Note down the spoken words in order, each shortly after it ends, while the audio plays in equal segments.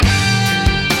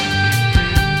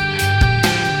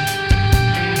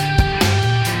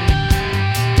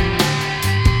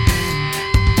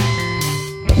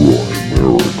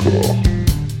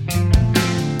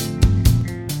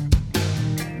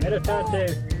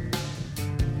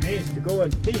place to go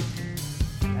in peace.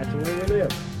 That's the way we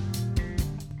live.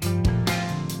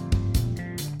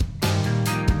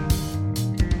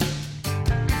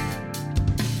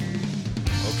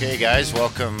 Okay, guys,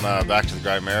 welcome back to the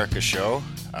Grimerica show.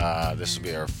 This will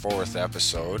be our 4th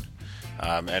episode.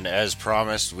 And as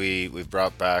promised, we've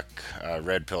brought back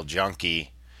Red Pill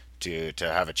Junkie to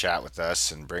have a chat with us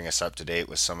and bring us up to date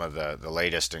with some of the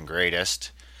latest and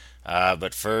greatest.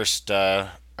 But first,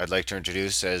 I'd like to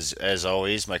introduce, as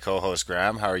always, my co-host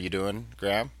Graham. How are you doing,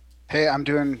 Graham? Hey, I'm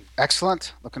doing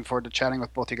excellent. Looking forward to chatting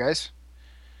with both you guys.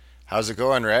 How's it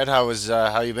going, Red? How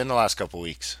you been the last couple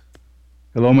weeks?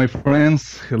 Hello, my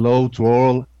friends. Hello to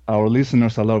all our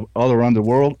listeners all around the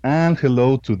world, and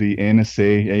hello to the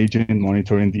NSA agent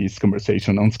monitoring this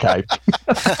conversation on Skype.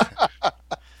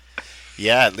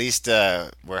 Yeah, at least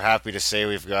we're happy to say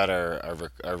we've got our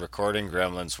recording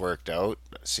gremlins worked out.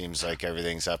 Seems like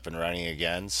everything's up and running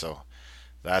again, so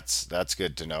that's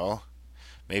good to know.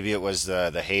 Maybe it was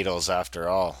the Hadels after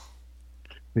all.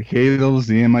 The Hadels,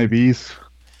 the MIBs,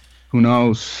 who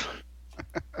knows?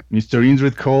 Mr.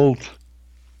 Indrid Cold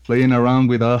playing around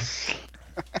with us.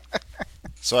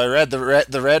 So I read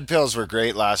the red pills were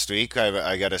great last week.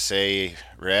 I gotta say,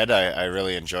 Red, I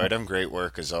really enjoyed them. Great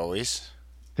work as always.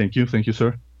 Thank you,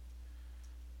 sir.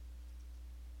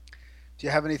 Do you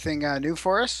have anything new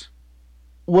for us?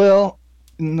 Well,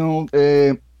 no.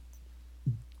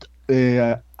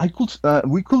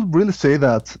 We could really say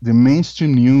that the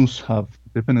mainstream news have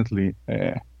definitely,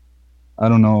 been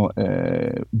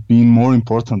more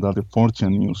important than the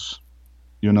fortune news.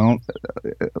 You know,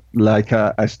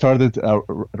 I started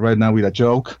right now with a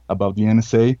joke about the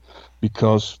NSA,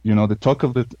 because the talk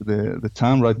of the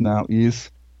time right now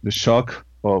is the shock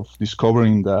of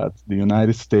discovering that the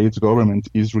United States government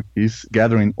is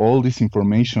gathering all this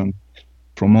information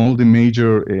from all the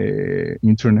major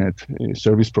internet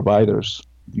service providers,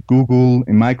 Google,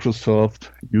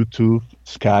 Microsoft, YouTube,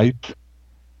 Skype,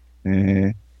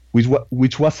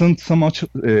 which wasn't so much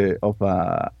of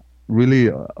a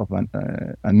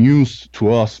news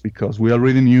to us, because we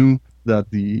already knew that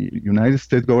the United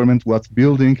States government was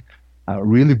building a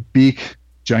really big,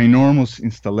 ginormous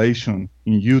installation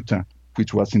in Utah,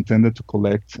 which was intended to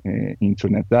collect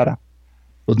internet data.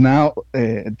 But now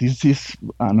this is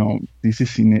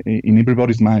in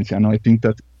everybody's minds. I think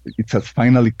that it has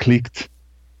finally clicked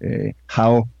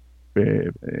how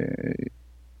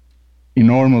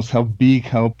enormous, how big,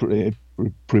 how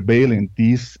prevalent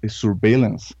this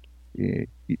surveillance it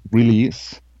really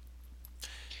is.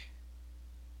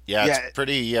 Yeah,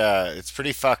 it's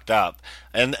pretty fucked up.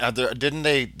 And didn't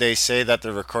they say that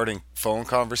they're recording phone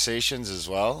conversations as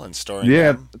well and storing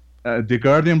them? The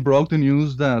Guardian broke the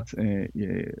news that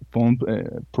phone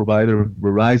provider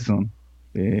Verizon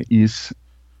is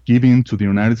giving to the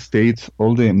United States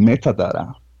all the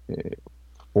metadata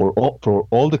for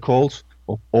all the calls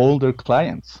of all their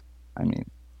clients. I mean,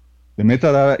 the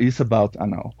metadata is about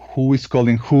who is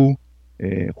calling who,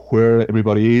 where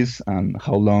everybody is, and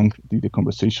how long did the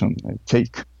conversation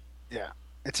take. Yeah,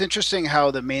 it's interesting how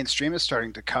the mainstream is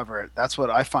starting to cover it. That's what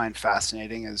I find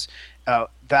fascinating, is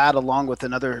that, along with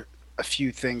a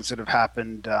few things that have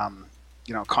happened,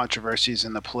 controversies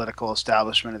in the political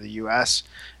establishment of the U.S.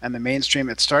 and the mainstream.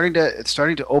 It's starting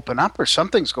to open up, or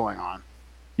something's going on.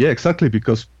 Yeah, exactly.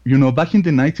 Because back in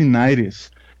the 1990s,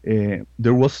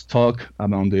 there was talk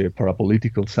among the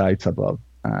parapolitical sites about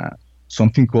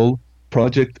something called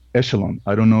Project Echelon.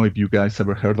 I don't know if you guys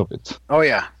ever heard of it. Oh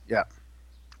yeah.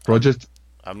 Project.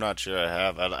 I'm not sure I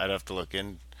have. I'd have to look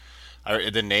in.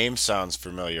 The name sounds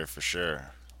familiar for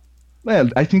sure. Well,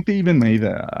 I think they even made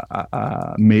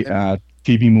a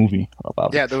TV movie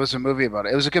about it. Yeah, there was a movie about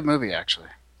it. It was a good movie, actually.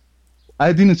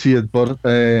 I didn't see it, but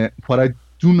what I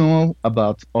do know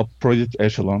about Project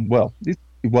Echelon, well, it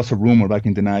was a rumor back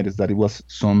in the 90s that it was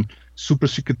some super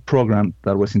secret program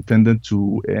that was intended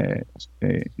to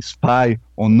spy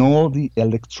on all the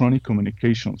electronic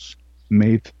communications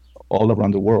made all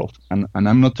around the world. And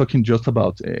I'm not talking just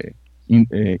about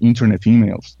internet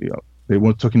emails. They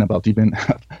were talking about even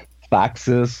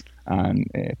faxes and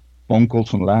phone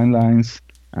calls on landlines,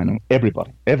 and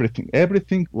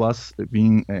everything was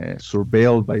being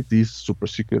surveilled by this super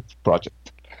secret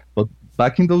project. But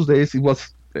back in those days, it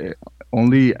was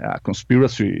only a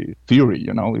conspiracy theory.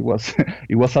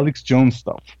 It was Alex Jones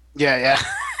stuff. Yeah.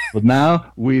 But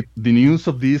now, with the news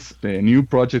of this new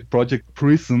Project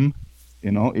Prism,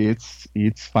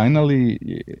 it's finally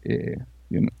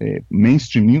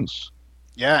mainstream news.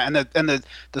 Yeah, and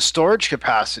the storage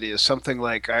capacity is something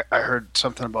like, I heard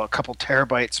something about a couple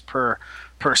terabytes per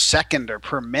second or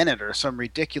per minute, or some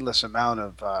ridiculous amount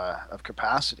of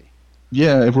capacity.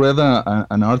 Yeah, I read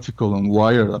an article on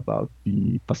Wired about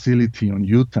the facility on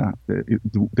Utah.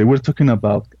 They were talking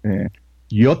about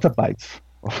yottabytes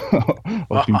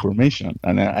of information,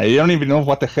 and I don't even know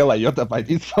what the hell a yottabyte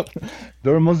is. But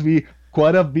there must be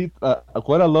quite a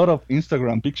lot of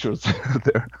Instagram pictures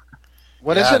there.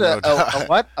 What is Yeah, it? no A doubt.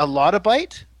 what? A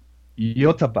lottabyte?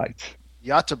 Yottabyte.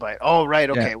 Yottabyte. Oh, right.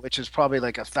 Yeah. Okay. Which is probably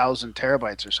like 1,000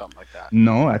 terabytes or something like that.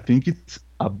 No, I think it's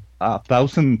a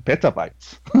thousand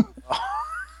petabytes.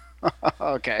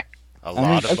 Okay. A I mean,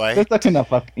 lot of that's bite. a kind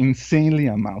of insanely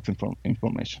amount of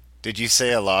information. Did you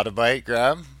say a lot of bite,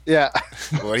 Graham? Yeah.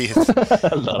 What do you?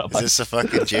 A lot of Is this a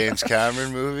fucking James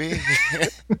Cameron movie?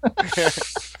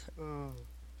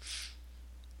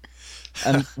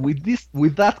 And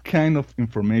with that kind of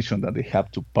information that they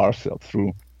have to parcel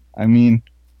through, I mean,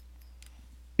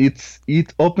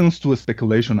 it opens to a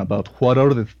speculation about what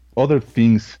are the other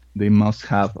things they must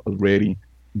have already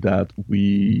that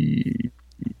we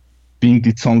think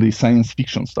it's only science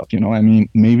fiction stuff. I mean,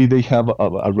 maybe they have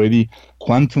already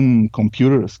quantum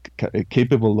computers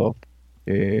capable of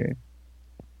uh,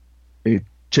 uh,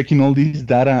 checking all this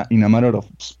data in a matter of,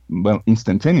 well,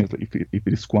 instantaneously. If it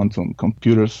is quantum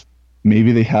computers,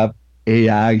 maybe they have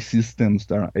AI systems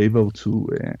that are able to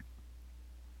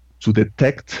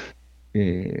detect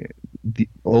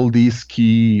all these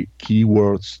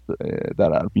keywords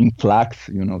that are being flagged.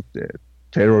 The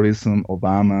terrorism,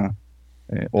 Obama,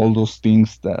 all those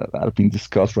things that are being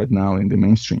discussed right now in the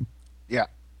mainstream. Yeah.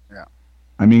 Yeah.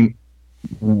 I mean,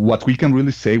 what we can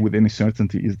really say with any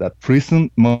certainty is that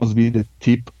prison must be the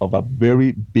tip of a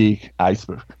very big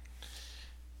iceberg.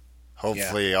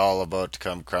 Hopefully, all about to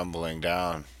come crumbling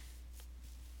down.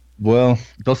 Well,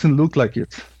 doesn't look like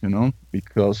it,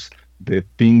 because the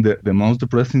most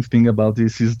depressing thing about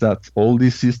this is that all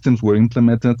these systems were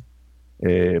implemented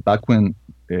back when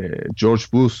George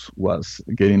Bush was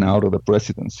getting out of the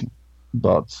presidency.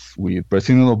 But with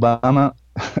President Obama,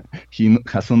 he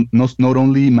has not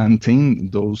only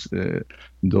maintained those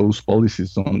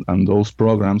policies and those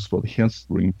programs, but he has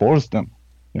reinforced them.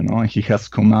 And he has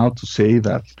come out to say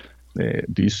that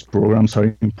these programs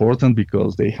are important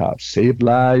because they have saved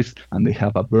lives and they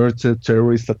have averted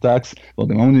terrorist attacks. But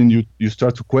the moment you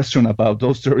start to question about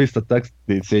those terrorist attacks,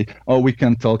 they say, "Oh, we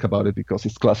can't talk about it because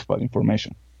it's classified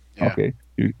information." Yeah. Okay,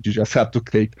 you just have to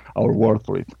take our word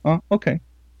for it. Oh, okay.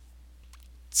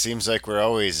 Seems like we're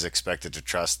always expected to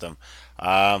trust them.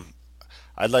 Um,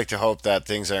 I'd like to hope that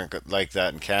things aren't like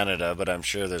that in Canada, but I'm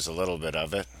sure there's a little bit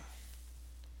of it.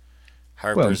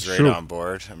 Well, Harper's right sure. on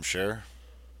board, I'm sure.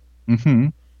 Hmm.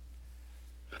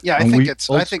 Yeah. I And think we it's.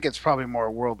 I also, think it's probably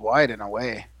more worldwide in a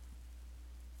way.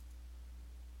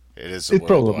 It is a it World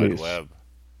probably Wide is. Web.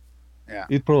 Yeah.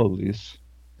 It probably is.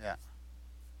 Yeah.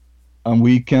 And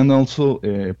we can also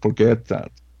forget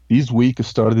that this week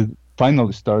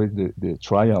finally started the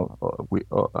trial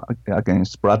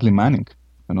against Bradley Manning.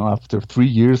 After 3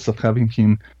 years of having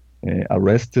him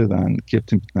arrested and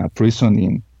kept in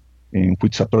prison in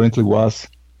which apparently was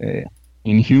uh,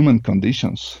 inhuman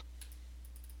conditions.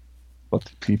 But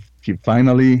he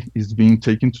finally is being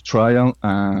taken to trial,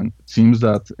 and it seems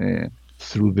that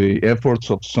through the efforts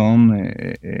of some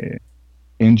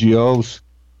NGOs,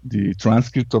 the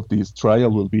transcript of this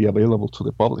trial will be available to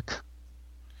the public.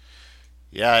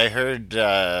 Yeah, I heard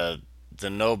the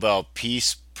Nobel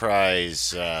Peace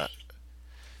Prize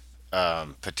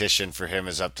petition for him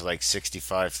is up to like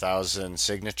 65,000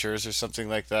 signatures or something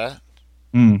like that.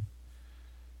 Mm,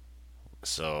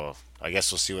 So I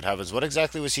guess we'll see what happens. What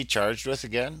exactly was he charged with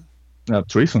again?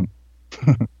 treason.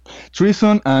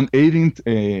 Treason and aiding,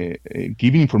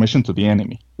 giving information to the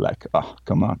enemy. Like, oh,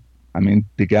 come on. I mean,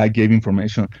 the guy gave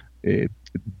information, uh,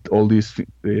 all these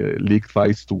leaked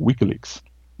files to WikiLeaks.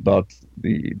 But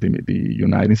the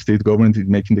United States government is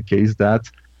making the case that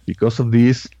because of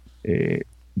this,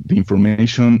 the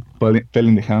information fell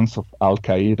in the hands of Al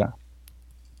Qaeda.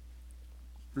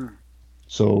 Hmm.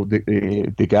 So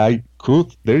the guy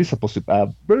there is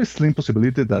a very slim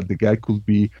possibility that the guy could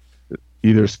be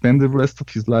either spend the rest of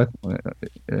his life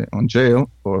on jail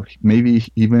or maybe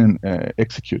even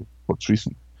executed for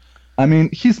treason. I mean,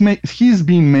 he's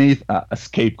being made a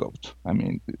scapegoat. I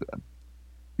mean,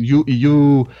 you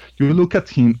look at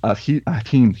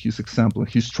his example,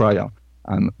 his trial,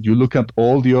 and you look at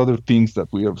all the other things that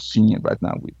we are seeing right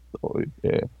now with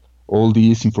all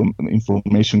these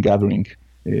information gathering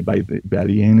by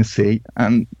the NSA,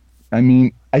 and I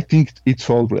mean, I think it's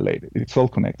all related. It's all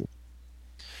connected.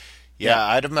 Yeah,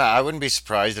 I wouldn't be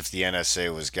surprised if the NSA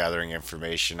was gathering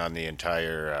information on the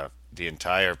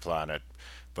entire planet,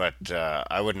 but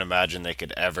I wouldn't imagine they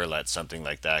could ever let something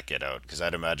like that get out because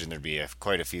I'd imagine there'd be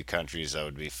quite a few countries that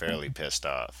would be fairly pissed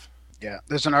off. Yeah,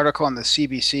 there's an article on the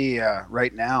CBC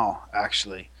right now,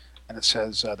 actually, and it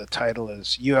says the title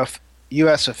is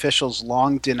U.S. officials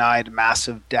long denied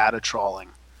massive data trawling,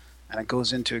 and it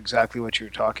goes into exactly what you're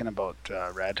talking about,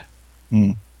 Red.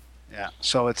 Mm. Yeah,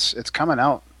 so it's coming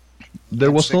out.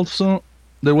 There was also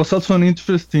an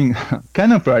interesting,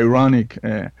 kind of ironic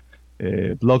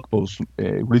blog post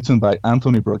written by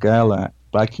Anthony Bragala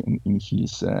back in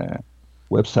his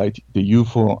website, The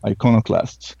UFO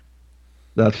Iconoclasts,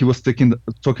 that he was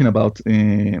talking about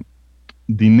the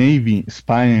Navy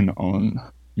spying on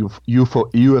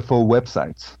UFO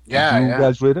websites. Yeah, Did you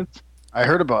guys read it? I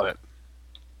heard about it.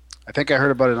 I think I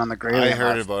heard about it on the Graylian. I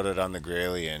heard about it on the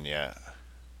Graylian, yeah.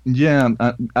 Yeah,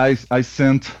 I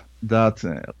sent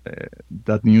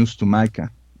that news to Micah,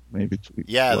 maybe.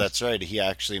 Yeah, that's right. He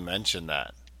actually mentioned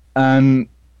that. And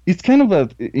it's kind of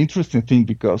an interesting thing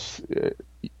because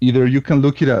either you can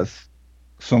look at it as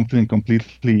something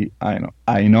completely,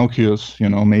 innocuous,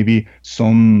 maybe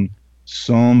some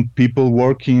people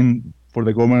working for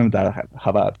the government that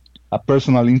have a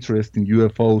personal interest in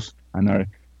UFOs and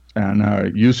are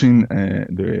using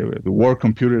the war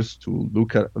computers to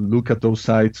look at those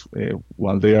sites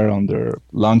while they are on their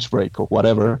lunch break or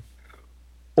whatever,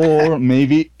 or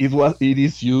maybe it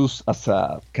is used as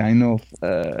a kind of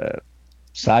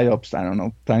psyops. I don't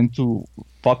know, trying to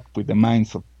fuck with the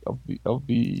minds of the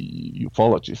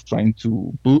ufologists, trying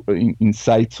to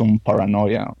incite some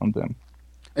paranoia on them.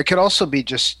 It could also be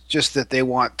just that they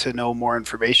want to know more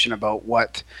information about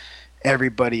what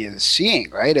everybody is seeing,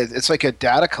 right? It's like a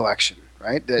data collection,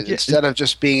 right? Yeah. Instead of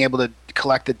just being able to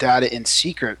collect the data in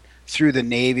secret through the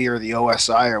Navy or the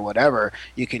OSI or whatever,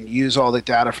 you can use all the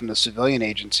data from the civilian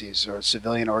agencies or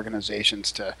civilian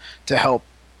organizations to help,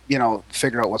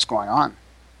 figure out what's going on.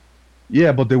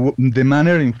 Yeah, but the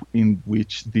manner in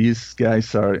which these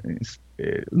guys are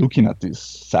looking at these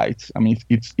sites, I mean,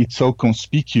 it's so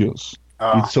conspicuous.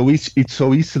 It's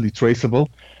so easily traceable.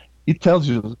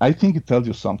 I think it tells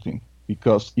you something,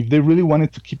 because if they really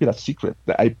wanted to keep it a secret,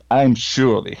 I'm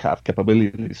sure they have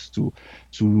capabilities to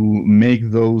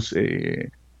make those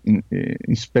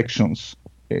inspections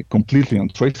completely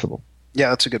untraceable. Yeah,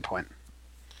 that's a good point.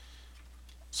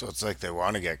 So it's like they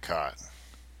want to get caught.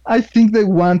 I think they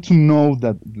want to know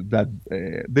that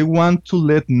they want to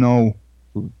let know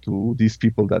to these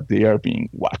people that they are being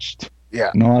watched.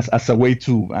 Yeah. As a way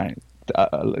to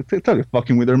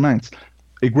fucking with their minds.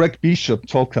 Greg Bishop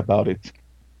talked about it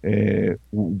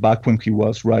back when he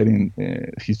was writing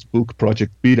his book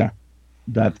Project Beta,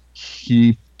 that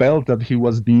he felt that he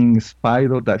was being spied,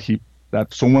 or that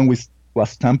someone was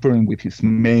tampering with his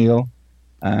mail,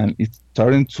 and it's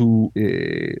starting to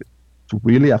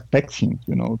really affect him.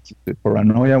 The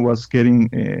paranoia was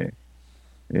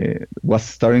was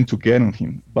starting to get on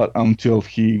him, but until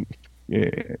he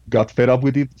got fed up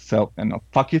with it, so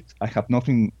fuck it, I have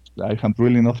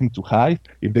really nothing to hide.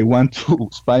 If they want to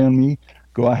spy on me,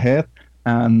 go ahead.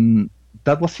 And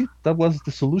that was it. That was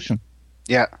the solution.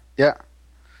 Yeah.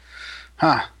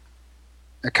 Huh.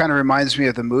 It kind of reminds me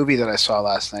of the movie that I saw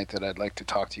last night that I'd like to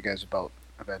talk to you guys about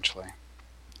eventually.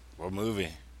 What movie?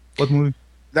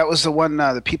 That was the one,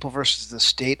 The People versus the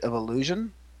State of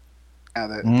Illusion.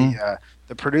 The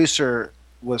producer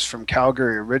was from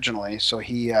Calgary originally, so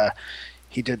he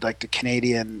did like the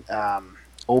Canadian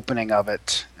opening of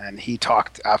it, and he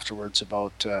talked afterwards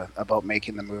about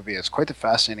making the movie. It's quite a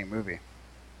fascinating movie.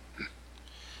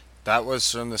 That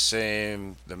was from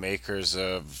the makers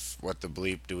of What the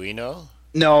Bleep Do We Know?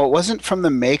 No, it wasn't from the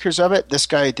makers of it. This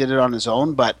guy did it on his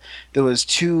own, but there was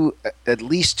at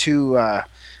least two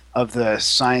of the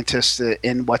scientists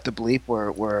in What the Bleep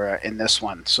were in this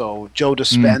one. So Joe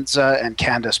Dispenza and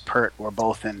Candace Pert were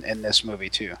both in this movie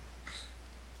too.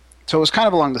 So it was kind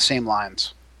of along the same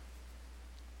lines.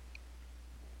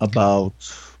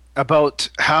 About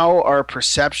how our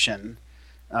perception,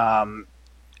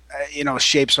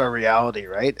 shapes our reality,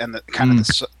 right? And the kind of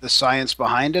the science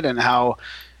behind it, and how,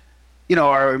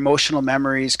 our emotional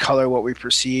memories color what we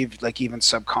perceive, like even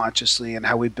subconsciously, and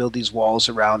how we build these walls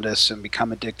around us and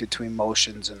become addicted to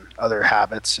emotions and other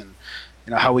habits, and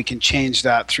how we can change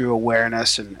that through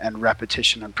awareness and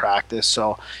repetition and practice.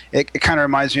 So it kind of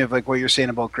reminds me of like what you're saying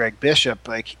about Greg Bishop.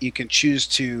 Like you can choose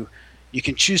to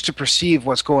perceive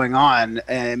what's going on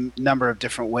in a number of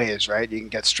different ways, right? You can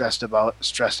get stressed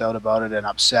out about it and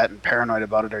upset and paranoid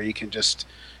about it, or you can just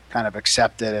kind of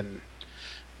accept it and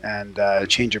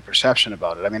change your perception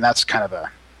about it. I mean, that's kind of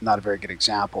not a very good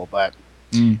example, but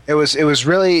it was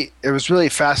really a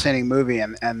fascinating movie,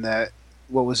 and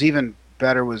what was even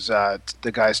better was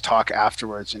the guy's talk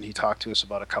afterwards, and he talked to us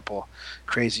about a couple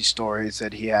crazy stories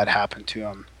that he had happen to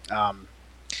him.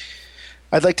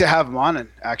 I'd like to have him on, and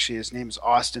actually his name is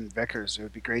Austin Vickers. It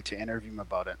would be great to interview him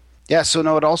about it. Yeah, so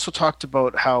no, it also talked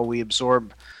about how we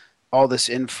absorb all this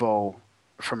info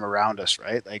from around us,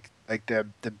 right? Like the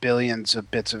billions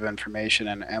of bits of information,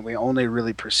 and we only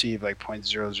really perceive like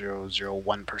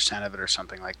 0.0001% of it or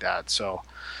something like that. So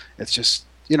it's just,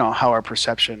 how our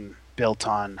perception built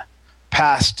on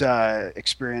past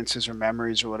experiences or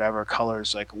memories or whatever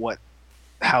colors, like what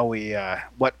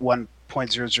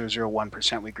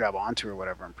 1.0001% we grab onto or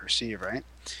whatever and perceive, right?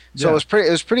 So Yeah.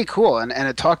 it was pretty cool, and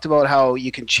it talked about how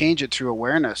you can change it through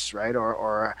awareness, right?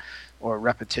 Or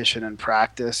repetition and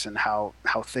practice, and how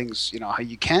things, how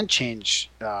you can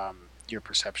change your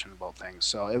perception about things.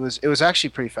 So it was actually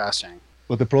pretty fascinating.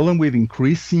 But the problem with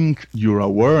increasing your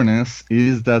awareness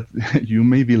is that you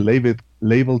may be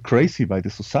labeled crazy by the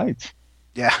society.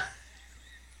 Yeah.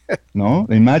 No?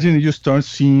 Imagine if you start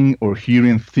seeing or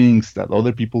hearing things that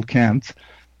other people can't,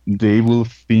 they will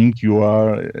think you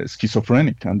are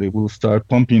schizophrenic, and they will start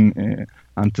pumping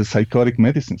antipsychotic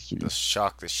medicines to you. They'll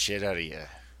shock the shit out of you.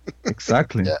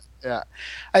 Exactly. Yeah.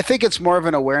 I think it's more of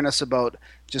an awareness about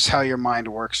just how your mind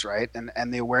works, right?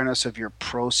 And the awareness of your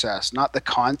process, not the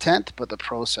content, but the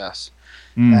process.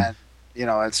 And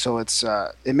and so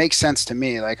it makes sense to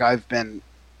me. Like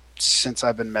since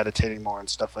I've been meditating more and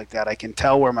stuff like that, I can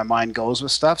tell where my mind goes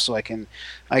with stuff. So I can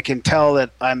tell that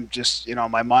I'm just,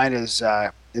 my mind is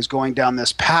going down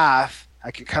this path. I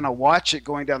can kind of watch it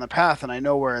going down the path, and I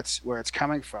know where it's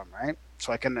coming from, right?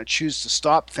 So I can choose to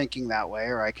stop thinking that way,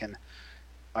 or I can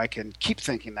keep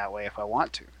thinking that way if I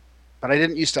want to. But I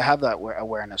didn't used to have that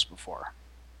awareness before.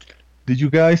 Did you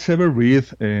guys ever read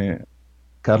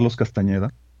Carlos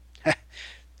Castañeda?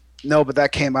 No, but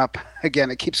that came up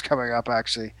again. It keeps coming up,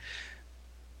 actually.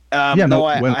 I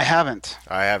haven't.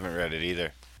 I haven't read it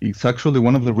either. It's actually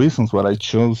one of the reasons why I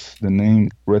chose the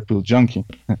name Red Pill Junkie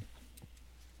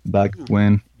back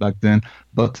then.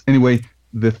 But anyway,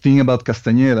 the thing about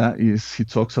Castañeda is he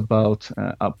talks about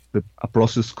a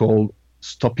process called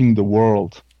stopping the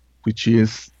world, which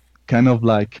is kind of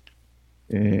like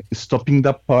stopping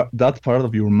that part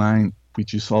of your mind,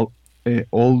 which is all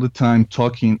the time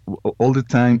talking, all the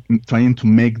time trying to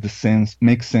make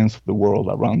sense of the world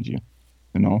around you,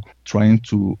 trying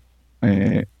to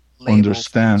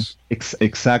understand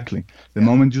exactly. The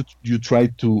moment you try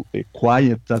to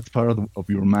quiet that part of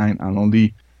your mind and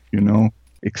only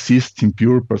exist in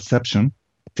pure perception,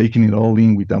 taking it all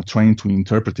in without trying to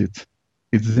interpret it,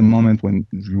 it's the moment when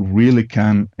you really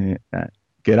can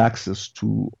get access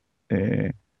to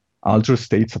altered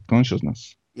states of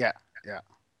consciousness.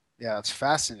 Yeah, it's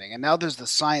fascinating. And now there's the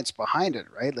science behind it,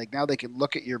 right? Like now they can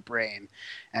look at your brain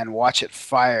and watch it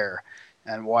fire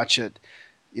and watch it,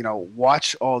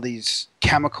 watch all these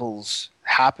chemicals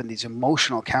happen, these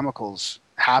emotional chemicals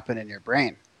happen in your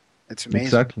brain. It's amazing.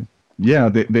 Exactly. Yeah,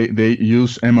 they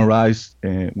use MRIs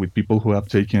with people who have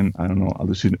taken,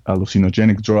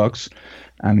 hallucinogenic drugs,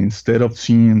 and instead of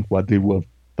seeing what they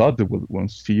thought they would want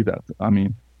to see, that,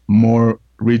 more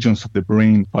regions of the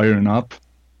brain firing up,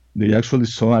 they actually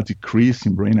saw a decrease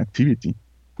in brain activity,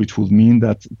 which would mean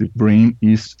that the brain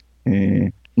is,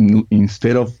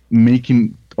 instead of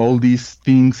making all these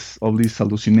things, all these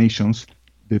hallucinations,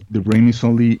 the brain is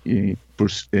only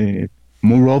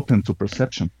more open to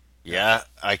perception. Yeah,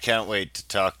 I can't wait to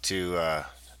talk to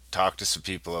some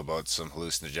people about some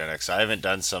hallucinogenics. I haven't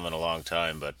done some in a long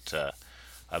time, but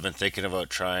I've been thinking about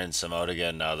trying some out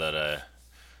again now that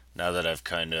I've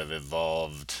kind of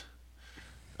evolved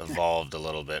a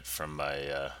little bit from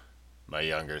my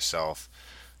younger self.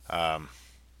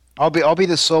 I'll be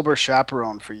the sober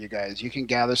chaperone for you guys. You can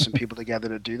gather some people together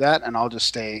to do that, and I'll just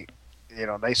stay,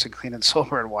 nice and clean and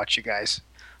sober and watch you guys.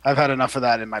 I've had enough of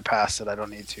that in my past that I don't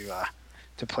need to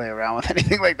play around with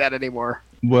anything like that anymore.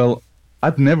 Well,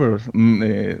 I've never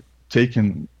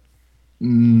taken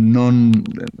none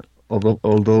of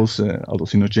all those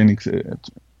hallucinogenic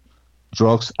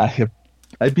drugs. I've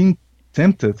been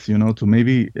tempted, to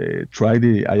maybe try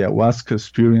the ayahuasca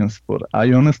experience, but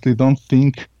I honestly don't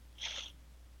think.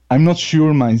 I'm not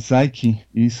sure my psyche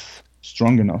is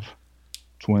strong enough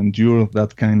to endure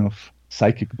that kind of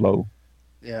psychic blow.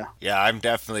 Yeah. Yeah, I'm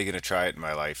definitely going to try it in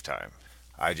my lifetime.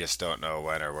 I just don't know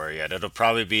when or where yet. It'll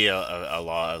probably be a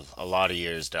lot of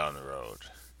years down the road.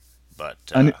 But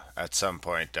at some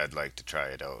point, I'd like to try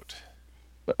it out.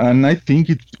 And I think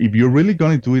if you're really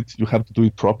going to do it, you have to do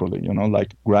it properly.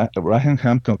 Like Graham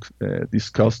Hancock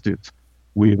discussed it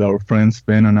with our friends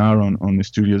Ben and Aaron on the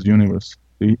Studios Universe.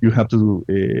 You have to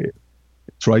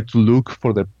try to look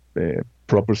for the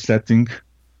proper setting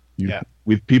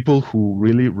with people who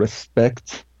really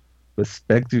respect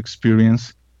the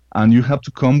experience, and you have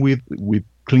to come with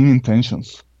clean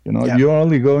intentions. Yeah. You're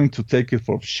only going to take it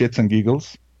for shits and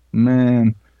giggles.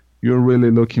 Man, you're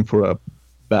really looking for a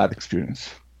bad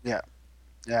experience. Yeah,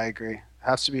 I agree.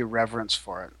 Has to be reverence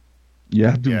for it. You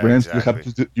have to Yeah, rent.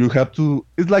 exactly. You have to.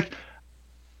 It's like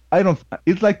I don't.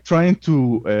 It's like trying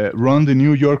to run the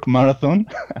New York Marathon,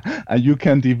 and you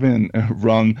can't even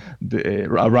run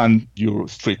your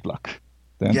street block.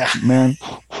 Then, Yeah. man,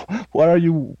 what are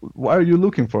you? What are you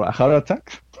looking for? A heart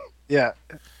attack? Yeah.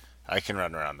 I can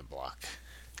run around the block.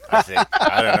 I think.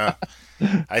 I don't know.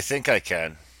 I think I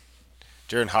can.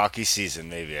 During hockey season,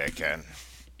 maybe I can.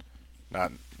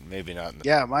 Maybe not.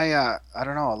 Yeah, my I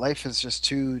don't know. Life is just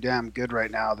too damn good right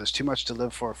now. There's too much to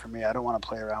live for me. I don't want to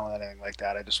play around with anything like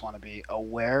that. I just want to be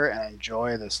aware and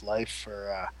enjoy this life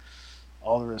for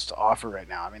all there is to offer right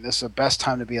now. I mean, this is the best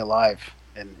time to be alive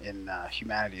in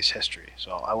humanity's history.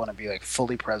 So I want to be like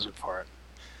fully present for it.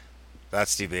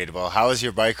 That's debatable. How was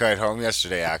your bike ride home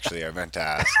yesterday? Actually, I meant to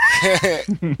ask.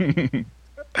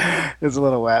 It's a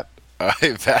little wet.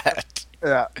 I bet.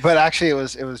 Yeah, but actually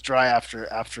it was dry after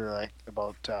like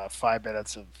about 5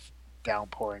 minutes of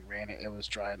downpouring rain. It was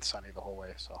dry and sunny the whole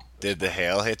way. So Did the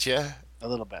hail hit you? a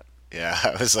little bit. Yeah,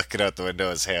 I was looking out the window,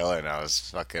 it was hail, and I was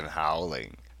fucking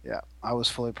howling. Yeah, I was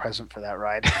fully present for that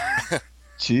ride.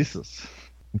 Jesus.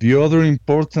 The other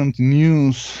important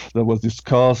news that was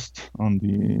discussed on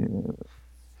the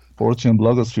Fortune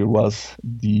blogosphere was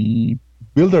the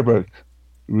Bilderberg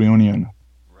reunion.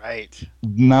 Right.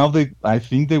 Now I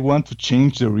think they want to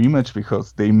change their image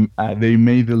because they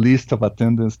made the list of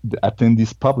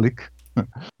attendees public.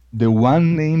 The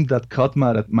one name that caught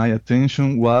my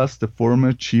attention was the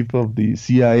former chief of the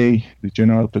CIA, the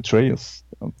General Petraeus.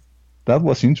 That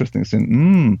was interesting.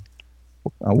 Saying,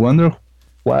 I wonder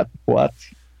what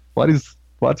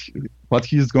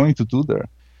he's going to do there.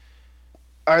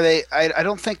 Are they? I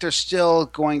don't think they're still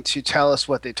going to tell us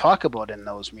what they talk about in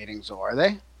those meetings, though, are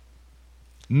they?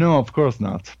 No, of course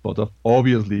not. But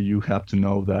obviously, you have to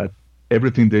know that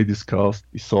everything they discussed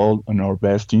is all in our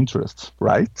best interests,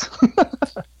 right?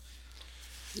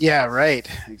 Yeah, right.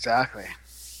 Exactly.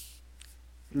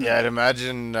 Yeah, I'd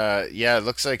imagine. It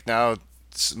looks like now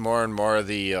more and more of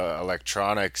the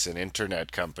electronics and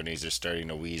internet companies are starting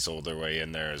to weasel their way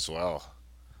in there as well.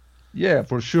 Yeah,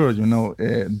 for sure.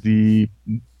 The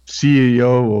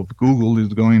CEO of Google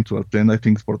is going to attend, I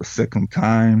think, for the second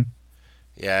time.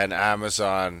 Yeah, and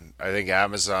Amazon. I think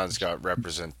Amazon's got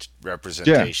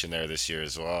representation there this year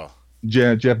as well.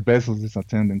 Yeah, Jeff Bezos is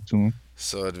attending too.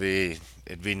 So it'd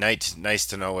be nice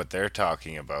to know what they're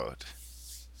talking about.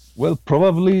 Well,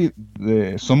 probably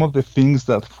some of the things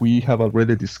that we have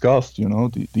already discussed.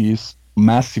 These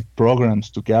massive programs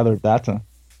to gather data.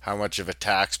 How much of a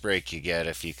tax break you get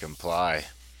if you comply.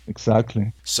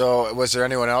 Exactly. So, was there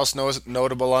anyone else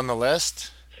notable on the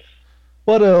list?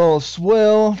 What else?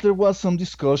 Well, there was some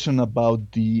discussion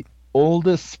about the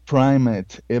oldest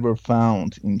primate ever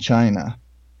found in China,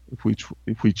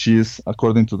 which is,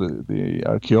 according to the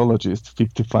archaeologists,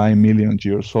 55 million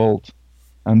years old.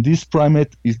 And this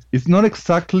primate is not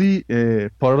exactly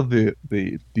part of the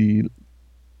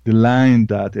line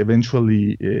that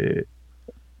eventually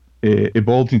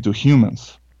evolved into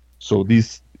humans. So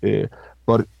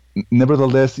but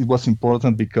nevertheless, it was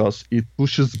important because it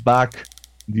pushes back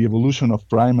the evolution of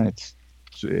primates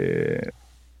to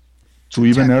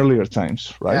even earlier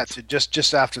times, right? Yeah, to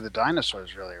just after the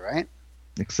dinosaurs, really, right?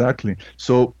 Exactly.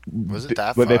 So was it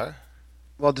that far?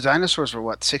 Well, the dinosaurs were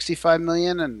what, 65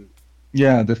 million, and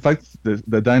yeah, the fact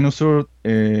the dinosaur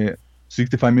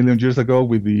 65 million years ago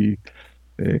with the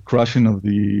crushing of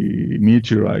the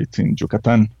meteorite in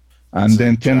Yucatan, and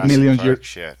then 10 million years.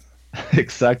 Shit.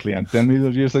 Exactly, and 10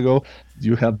 million years ago,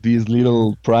 you have this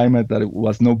little primate that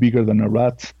was no bigger than a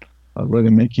rat, already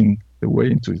making the way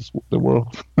into the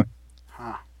world.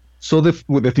 Huh. So the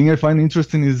thing I find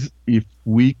interesting is if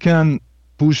we can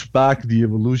push back the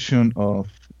evolution of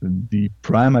the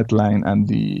primate line and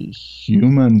the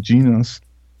human genus,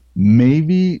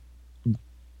 maybe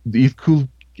it could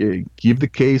give the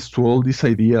case to all these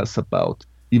ideas about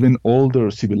even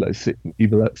older civilizations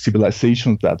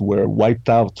that were wiped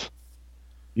out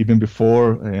even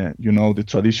before, the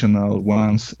traditional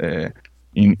ones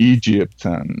in Egypt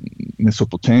and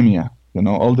Mesopotamia.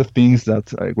 All the things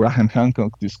that Graham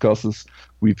Hancock discusses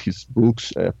with his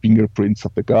books, Fingerprints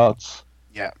of the Gods.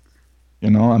 Yeah.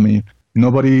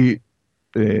 Nobody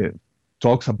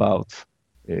talks about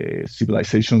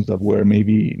civilizations that were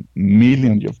maybe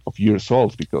millions of years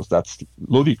old because that's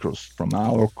ludicrous from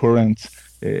our current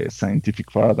scientific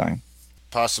paradigm.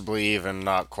 Possibly even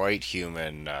not quite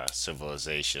human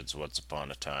civilizations once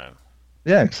upon a time.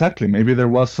 Yeah, exactly. Maybe there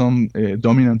was some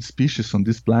dominant species on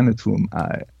this planet who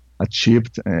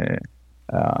achieved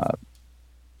uh,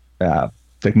 uh,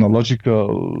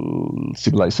 technological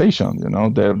civilization.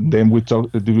 Then we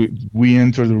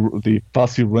enter the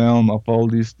fuzzy realm of all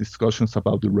these discussions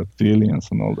about the reptilians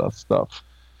and all that stuff.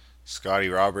 Scotty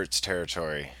Roberts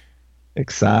territory.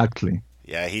 Exactly.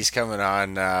 Yeah, he's coming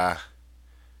on at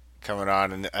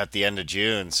the end of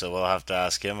June, so we'll have to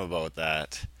ask him about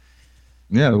that.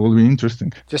 Yeah, it will be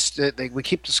interesting. Just we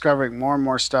keep discovering more and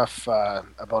more stuff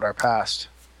about our past.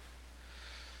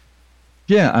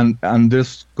 Yeah, and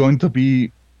there's going to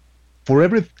be for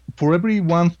every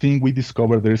one thing we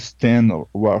discover, there's 10 or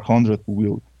 100 who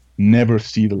will never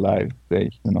see the light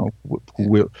day.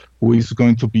 Who is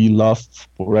going to be lost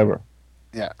forever.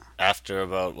 Yeah.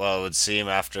 It would seem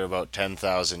after about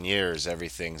 10,000 years,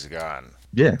 everything's gone.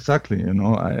 Yeah, exactly.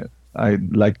 I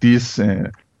like this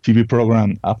TV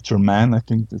program After Man. I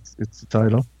think it's the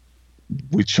title,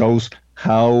 which shows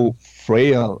how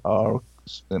frail our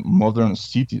modern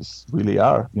cities really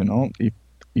are.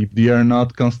 If they are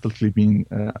not constantly being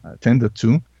attended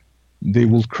to, they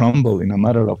will crumble in a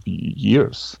matter of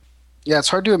years. Yeah, it's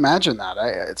hard to imagine that.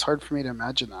 It's hard for me to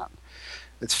imagine that.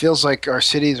 It feels like our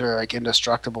cities are like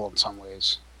indestructible in some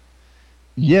ways.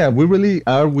 Yeah, we really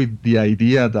are with the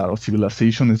idea that our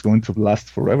civilization is going to last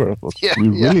forever, but we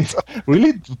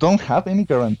really don't have any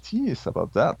guarantees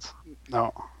about that.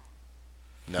 No.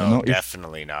 No,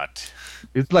 definitely not.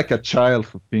 It's like a child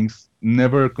who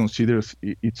never considers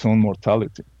its own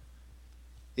mortality.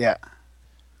 Yeah.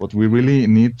 But we really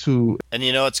need to... And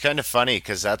it's kind of funny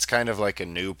because that's kind of like a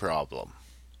new problem.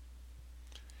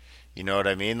 You know what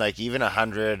I mean? Like even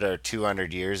 100 or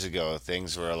 200 years ago,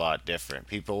 things were a lot different.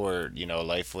 People were,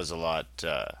 life was a lot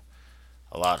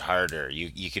harder.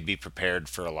 You could be prepared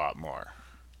for a lot more.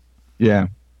 Yeah.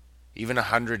 Even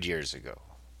 100 years ago.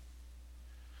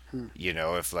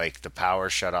 If like the power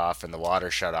shut off and the water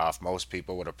shut off, most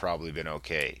people would have probably been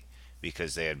okay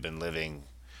because they had been living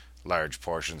large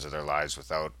portions of their lives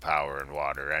without power and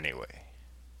water anyway.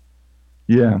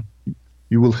 Yeah.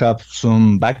 You will have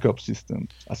some backup system,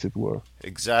 as it were.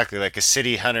 Exactly. Like a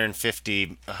city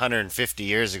 150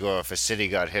 years ago, if a city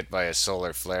got hit by a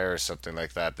solar flare or something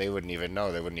like that, they wouldn't even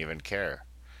know. They wouldn't even care.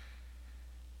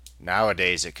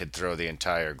 Nowadays, it could throw the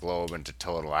entire globe into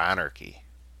total anarchy.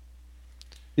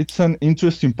 It's an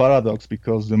interesting paradox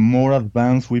because the more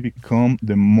advanced we become,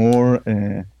 the more...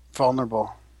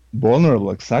 vulnerable.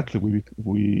 Vulnerable, exactly.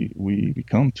 We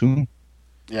become, too.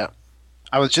 Yeah.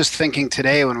 I was just thinking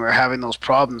today when we were having those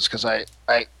problems because I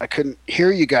couldn't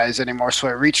hear you guys anymore, so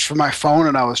I reached for my phone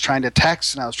and I was trying to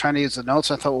text and I was trying to use the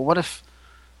notes. I thought, well, what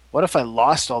if I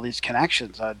lost all these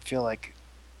connections? I'd feel like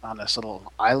on this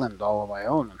little island all on my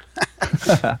own.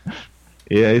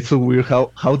 Yeah, it's so weird how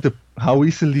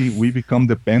easily we become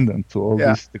dependent to all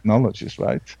these technologies,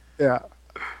 right? Yeah.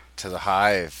 To the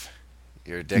hive.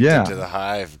 You're addicted to the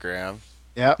hive, Graham.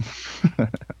 Yeah.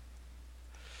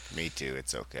 Me too.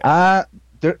 It's okay.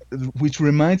 Which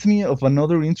reminds me of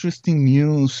another interesting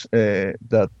news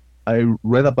that I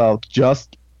read about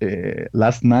just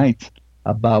last night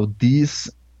about this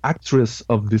actress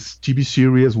of this TV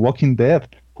series Walking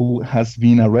Dead, who has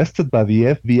been arrested by the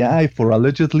FBI for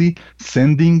allegedly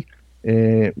sending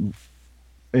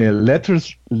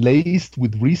letters laced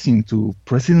with resin to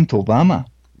President Obama.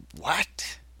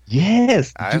 What?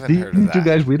 Yes. I haven't heard of that. Did you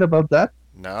guys read about that?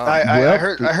 No. I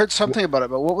heard something about it,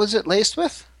 but what was it laced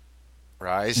with?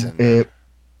 Ricin.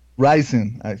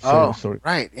 Ricin. Sorry.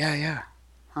 Right. Yeah.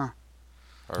 Huh.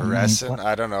 Or resin.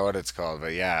 I don't know what it's called,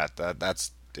 but yeah,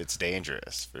 it's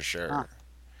dangerous for sure. Huh.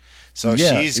 So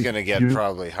she's gonna get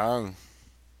probably hung.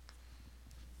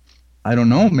 I don't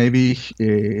know. Maybe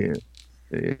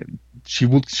she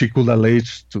could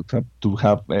allege to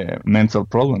have mental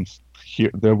problems.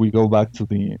 There we go back to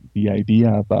the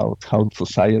idea about how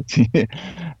society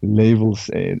labels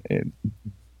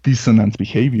dissonant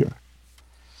behavior.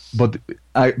 But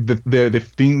the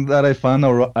thing that I found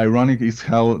ironic is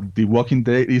how The Walking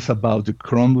Dead is about the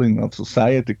crumbling of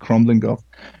society, crumbling of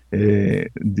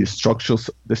the structures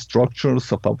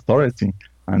of authority,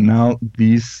 and now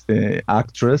this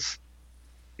actress,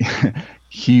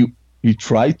 he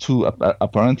tried to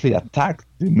apparently attack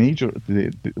the major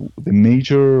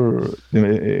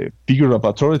figure of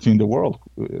authority in the world,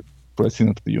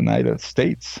 President of the United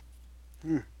States.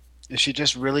 Is she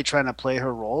just really trying to play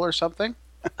her role or something?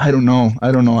 I don't know.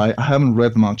 I haven't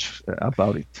read much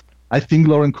about it. I think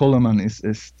Lauren Coleman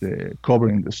is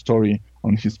covering the story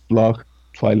on his blog,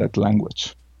 Twilight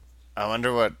Language. I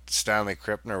wonder what Stanley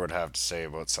Krippner would have to say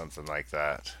about something like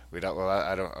that.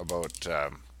 I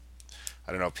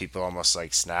don't know, people almost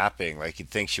like snapping. Like you'd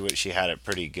think she had it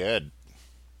pretty good.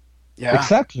 Yeah.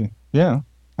 Exactly. Yeah.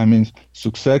 I mean,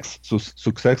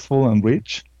 successful and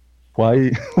rich.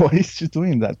 Why why is she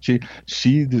doing that?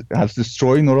 She has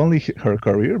destroyed not only her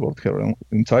career but her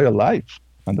entire life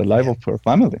and the life of her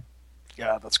family.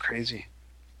 Yeah, that's crazy.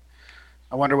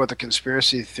 I wonder what the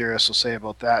conspiracy theorists will say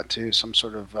about that too. Some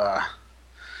sort of A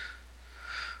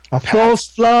false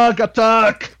flag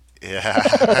attack.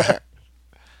 Yeah.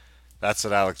 That's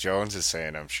what Alex Jones is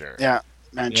saying, I'm sure. yeah,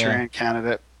 Manchurian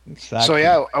candidate. Exactly. So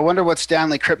yeah, I wonder what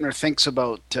Stanley Krippner thinks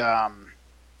about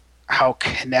how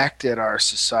connected our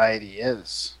society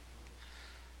is.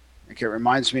 Like, it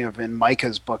reminds me of in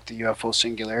Micah's book, The UFO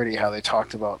Singularity, how they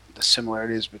talked about the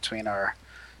similarities between our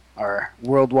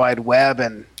World Wide Web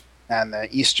and the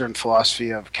Eastern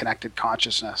philosophy of connected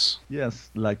consciousness. Yes,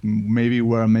 like maybe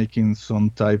we're making some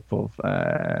type of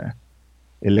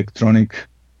electronic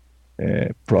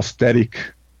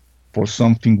prosthetic for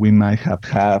something we might have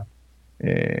had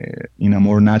in a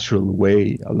more natural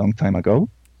way a long time ago.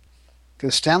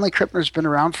 Because Stanley Krippner's been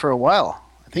around for a while.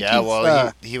 I think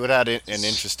he would have had an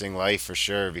interesting life for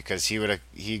sure, because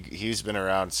he's been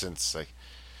around since, like,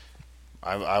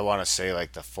 I want to say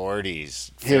like the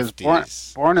 40s, 50s. He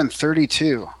was born in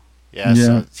 32. Yeah,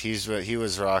 so he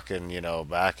was rocking,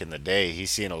 back in the day.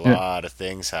 He's seen a lot of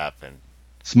things happen.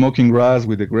 Smoking grass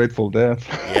with the Grateful Dead.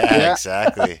 Yeah,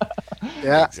 exactly.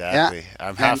 Yeah, exactly.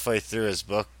 I'm halfway through his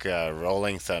book,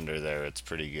 Rolling Thunder. There, it's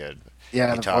pretty good.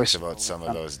 Yeah, he talks about some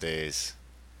of those days.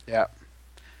 Yeah,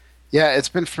 it's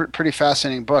been a pretty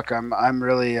fascinating book. I'm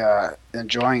really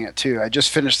enjoying it too. I just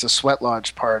finished the Sweat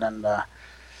Lodge part and the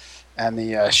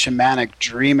shamanic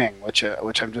dreaming, which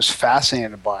I'm just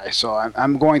fascinated by. So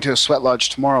I'm going to a Sweat Lodge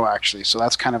tomorrow, actually. So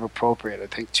that's kind of appropriate. I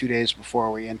think 2 days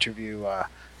before we interview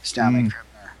Stanley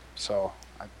Krippner. So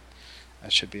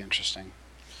that should be interesting.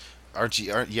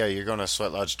 You're going to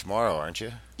Sweat Lodge tomorrow, aren't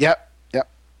you? Yep.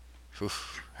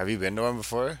 Oof. Have you been to one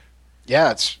before?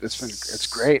 Yeah, it's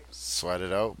great. Sweat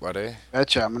it out, buddy.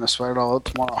 Betcha, I'm gonna sweat it all out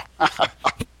tomorrow.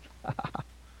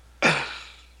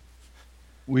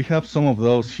 We have some of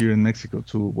those here in Mexico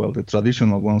too. Well, the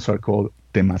traditional ones are called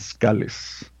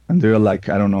temazcales, and they're like,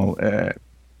 I don't know,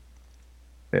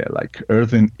 like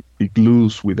earthen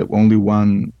igloos with only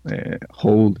one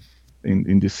hole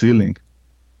in the ceiling,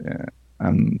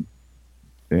 and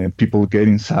people get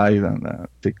inside and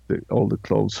take all the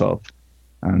clothes off,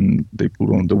 and they put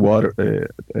on the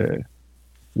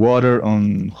water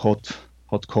on hot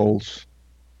coals,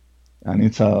 and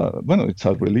it's a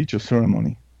religious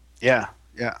ceremony. Yeah,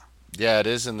 it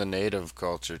is in the native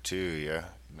culture too. Yeah,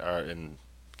 or in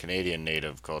Canadian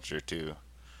native culture too.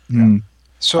 Yeah.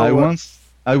 So I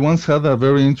once had a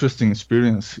very interesting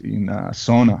experience in a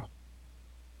sauna.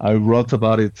 I wrote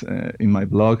about it in my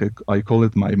blog. I call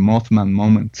it my Mothman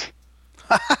moment.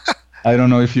 I don't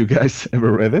know if you guys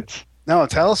ever read it. No,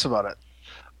 tell us about it.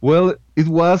 Well, it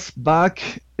was back,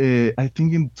 I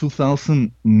think in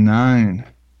 2009,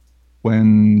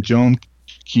 when John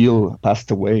Keel passed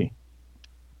away.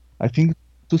 I think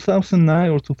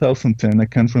 2009 or 2010, I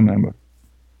can't remember.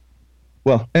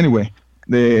 Well, anyway,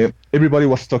 everybody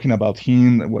was talking about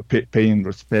him, paying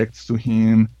respects to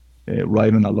him,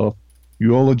 writing a lot of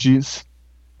eulogies,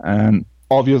 and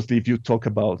obviously, if you talk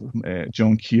about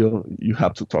John Keel, you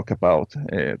have to talk about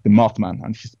the Mothman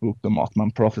and his book, The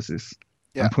Mothman Prophecies.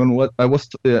 Yeah. And when I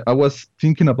was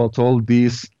thinking about all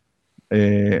this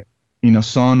in a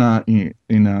sauna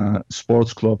in a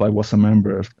sports club. I was a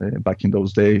member back in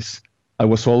those days. I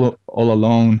was all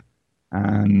alone,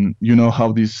 and you know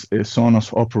how these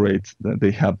saunas operate.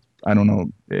 They have, I don't know,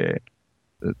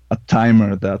 a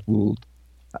timer that will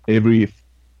every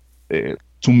 2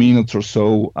 minutes or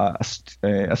so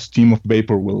a stream of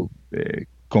vapor will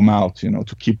come out,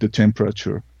 to keep the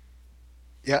temperature.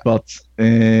 Yeah. But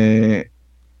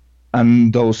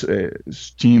and those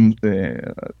steam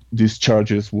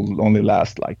discharges will only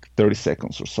last like 30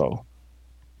 seconds or so.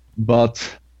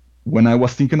 But when I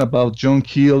was thinking about John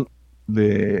Keel,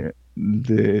 the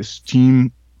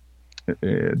steam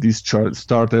discharge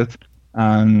started,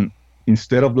 and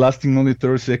instead of lasting only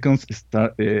 30 seconds,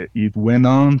 it went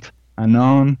on and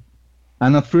on.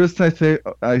 And at first I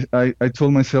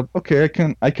told myself, okay,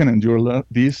 I can endure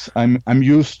this. I'm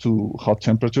used to hot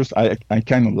temperatures. I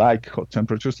kind of like hot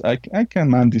temperatures. I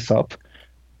can man this up.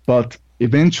 But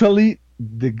eventually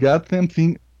the goddamn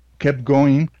thing kept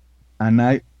going, and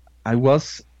my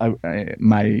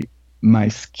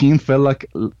skin felt like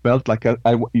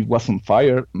it was on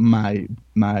fire. My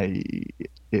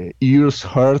ears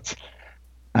hurt,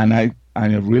 and I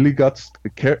really got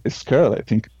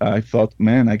scared. I thought,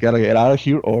 man, I gotta get out of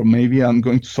here, or maybe I'm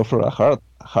going to suffer a heart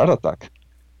attack.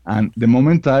 And the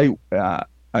moment I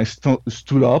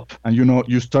stood up, and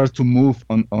you start to move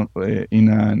in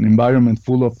an environment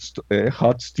full of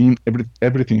hot steam.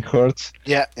 Everything hurts.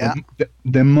 Yeah.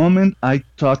 The moment I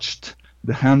touched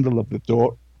the handle of the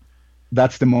door,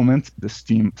 that's the moment the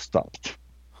steam stopped.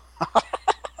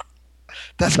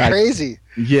 That's crazy.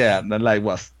 Yeah, that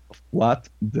was what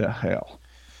the hell.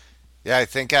 Yeah, I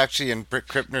think actually in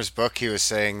Krippner's book he was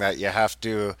saying that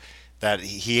that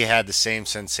he had the same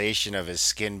sensation of his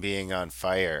skin being on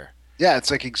fire. Yeah,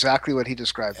 it's like exactly what he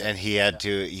described. And he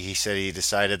said he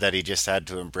decided that he just had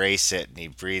to embrace it, and he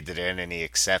breathed it in and he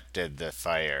accepted the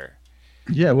fire.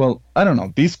 Yeah, well, I don't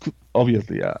know. This could,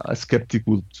 obviously, a skeptic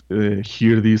would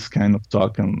hear this kind of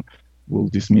talk and will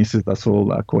dismiss it as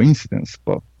all a coincidence.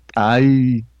 But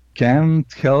I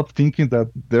can't help thinking that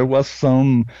there was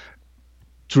some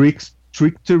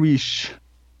trickterish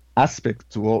aspect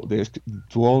to all this,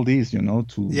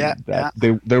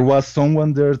 there was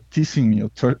someone there teasing me or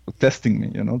testing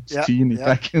me, seeing if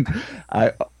I can.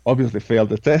 I obviously failed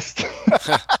the test.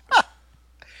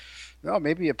 No,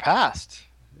 maybe you passed.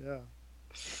 Yeah.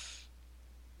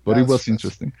 But it was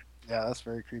interesting. Yeah, that's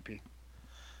very creepy.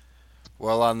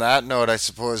 Well, on that note, I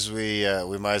suppose we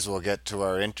might as well get to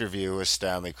our interview with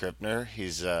Stanley Krippner.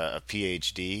 He's a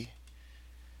PhD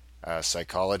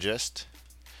psychologist.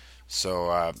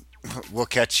 So we'll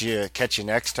catch you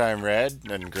next time, Red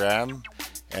and Graham,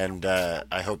 and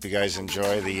I hope you guys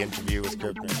enjoy the interview with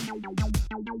Krippner.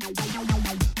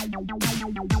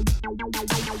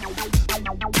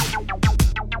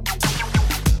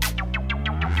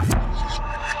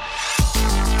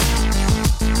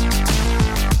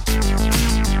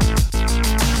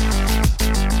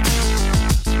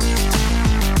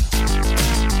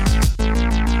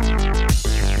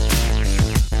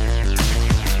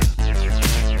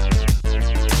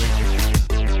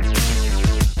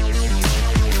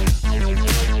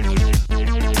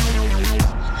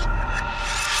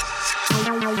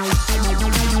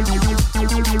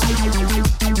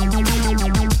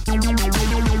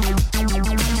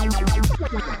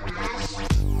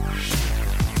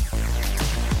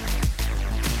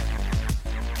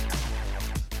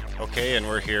 Okay, and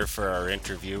we're here for our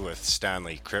interview with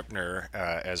Stanley Krippner,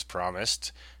 as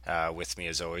promised. With me,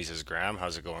 as always, is Graham.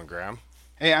 How's it going, Graham?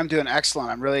 Hey, I'm doing excellent.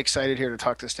 I'm really excited here to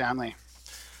talk to Stanley.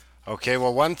 Okay,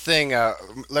 well, one thing,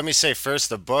 let me say first,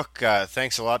 the book,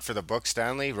 thanks a lot for the book,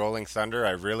 Stanley, Rolling Thunder.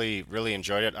 I really, really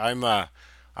enjoyed it. I'm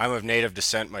of native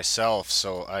descent myself,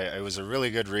 so it was a really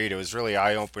good read. It was really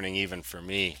eye-opening even for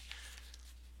me.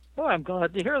 Well, I'm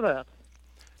glad to hear that.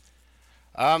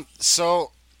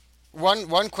 So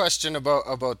one question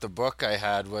about the book I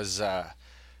had was how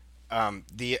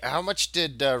much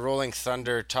did Rolling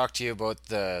Thunder talk to you about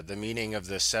the meaning of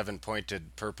the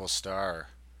seven-pointed purple star?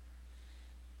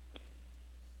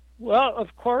 Well,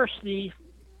 of course, the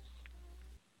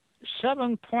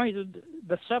 7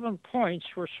 points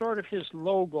were sort of his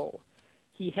logo.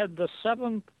 He had the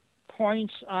 7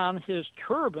 points on his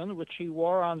turban, which he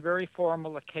wore on very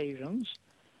formal occasions,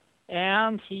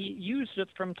 and he used it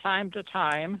from time to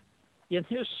time in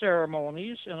his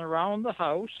ceremonies and around the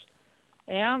house.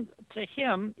 And to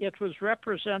him, it was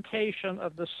representation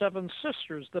of the 7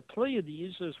 sisters, the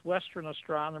Pleiades, as Western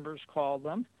astronomers call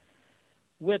them,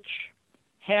 which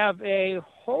have a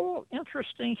whole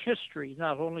interesting history,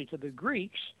 not only to the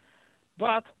Greeks,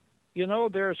 but,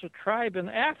 there's a tribe in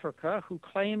Africa who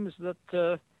claims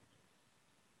that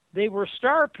they were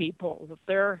star people, that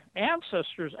their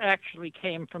ancestors actually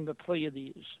came from the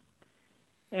Pleiades.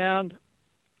 And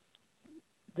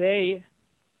they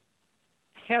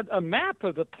had a map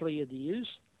of the Pleiades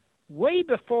way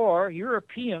before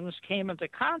Europeans came into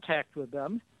contact with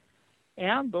them.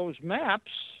 And those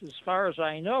maps, as far as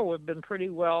I know, have been pretty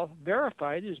well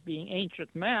verified as being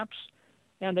ancient maps,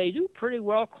 and they do pretty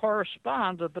well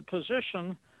correspond to the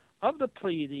position of the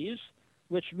Pleiades,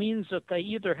 which means that they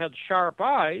either had sharp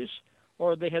eyes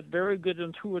or they had very good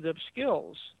intuitive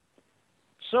skills.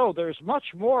 So there's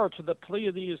much more to the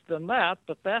Pleiades than that,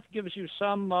 but that gives you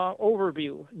some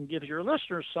overview and gives your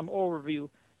listeners some overview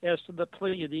as to the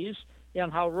Pleiades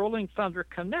and how Rolling Thunder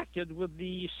connected with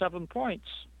the 7 points.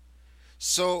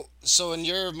 So in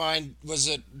your mind,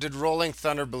 did Rolling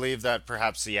Thunder believe that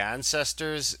perhaps the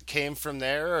ancestors came from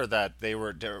there, or that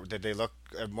did they look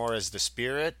more as the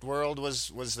spirit world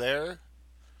was there?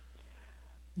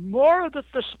 More that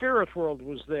the spirit world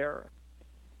was there.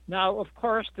 Now, of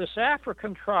course, this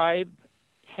African tribe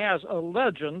has a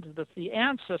legend that the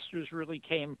ancestors really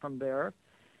came from there,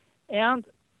 and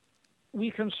we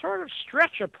can sort of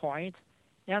stretch a point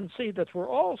and see that we're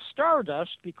all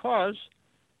stardust because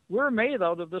we're made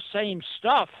out of the same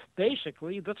stuff,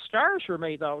 basically, that stars were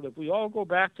made out of. We all go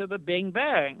back to the Big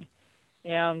Bang.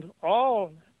 And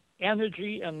all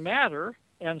energy and matter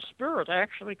and spirit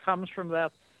actually comes from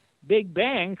that Big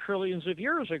Bang trillions of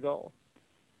years ago.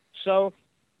 So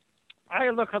I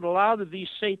look at a lot of these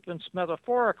statements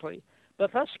metaphorically.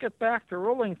 But let's get back to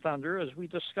Rolling Thunder, as we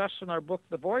discuss in our book,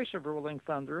 The Voice of Rolling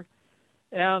Thunder.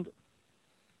 And,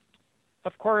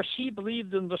 of course, he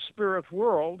believed in the spirit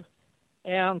world,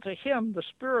 and to him, the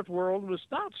spirit world was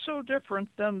not so different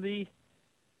than the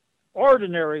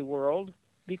ordinary world,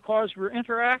 because we're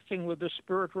interacting with the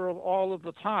spirit world all of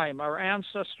the time. Our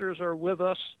ancestors are with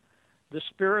us, the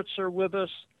spirits are with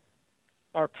us,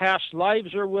 our past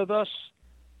lives are with us,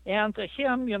 and to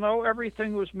him, you know,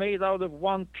 everything was made out of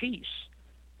one piece.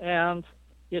 And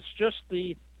it's just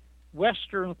the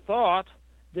Western thought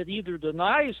that either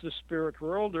denies the spirit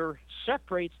world or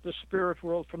separates the spirit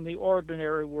world from the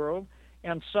ordinary world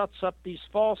and sets up these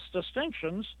false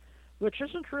distinctions, which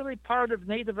isn't really part of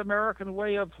Native American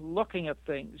way of looking at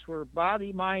things, where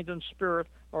body, mind, and spirit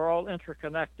are all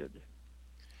interconnected.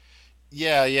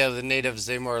 Yeah, the natives,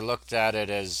 they more looked at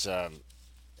it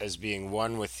as being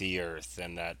one with the earth,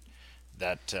 and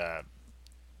that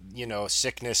you know,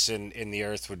 sickness in the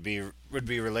earth would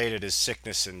be related as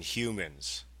sickness in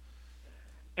humans.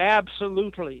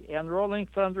 Absolutely. And Rolling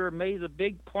Thunder made a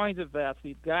big point of that.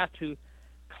 We've got to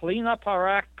clean up our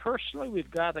act personally.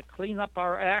 We've got to clean up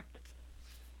our act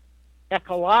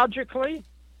ecologically.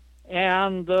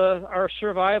 And our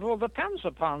survival depends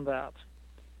upon that.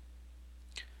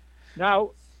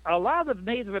 Now, a lot of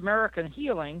Native American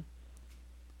healing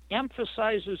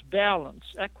emphasizes balance,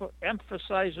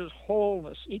 emphasizes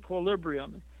wholeness,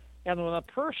 equilibrium. And when a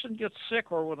person gets sick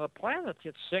or when a planet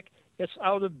gets sick, it's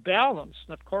out of balance.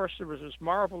 And of course, there was this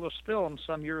marvelous film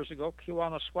some years ago,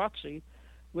 Kiwanaswatsi,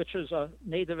 which is a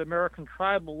Native American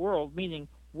tribal world, meaning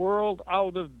world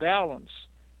out of balance.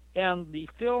 And the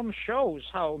film shows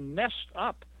how messed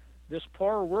up this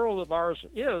poor world of ours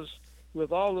is,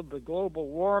 with all of the global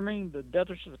warming, the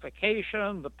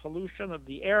desertification, the pollution of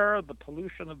the air, the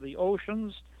pollution of the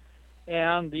oceans,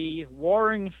 and the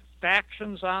warring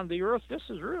factions on the earth. This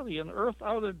is really an earth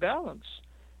out of balance.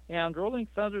 And Rolling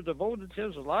Thunder devoted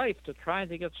his life to trying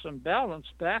to get some balance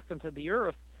back into the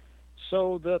earth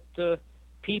so that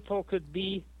people could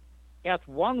be at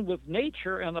one with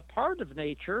nature and a part of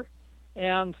nature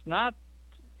and not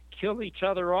kill each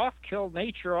other off, kill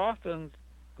nature off, and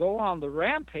go on the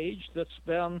rampage that's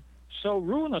been so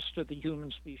ruinous to the human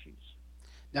species.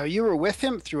 Now, you were with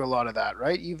him through a lot of that,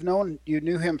 right? You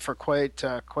knew him for quite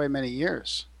many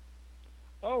years.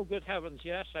 Oh, good heavens,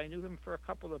 yes. I knew him for a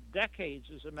couple of decades,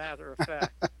 as a matter of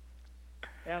fact.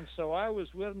 And so I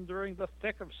was with him during the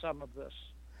thick of some of this.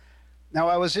 Now,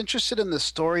 I was interested in the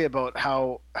story about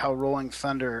how Rolling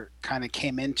Thunder kind of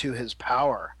came into his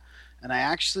power. And I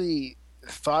actually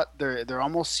thought there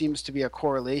almost seems to be a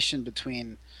correlation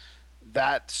between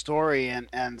that story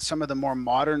and some of the more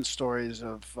modern stories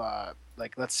of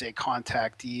like, let's say,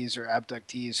 contactees or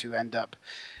abductees who end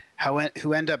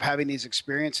up having these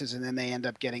experiences, and then they end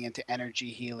up getting into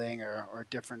energy healing or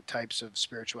different types of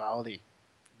spirituality.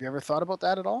 Have you ever thought about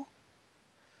that at all?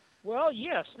 Well,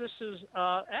 yes, this is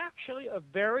actually a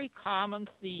very common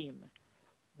theme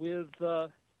with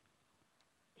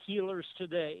healers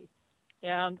today.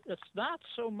 And it's not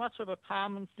so much of a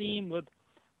common theme with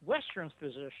Western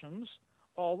physicians,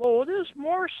 although it is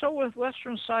more so with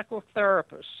Western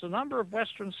psychotherapists. A number of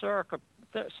Western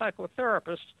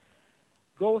psychotherapists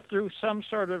go through some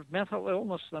sort of mental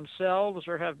illness themselves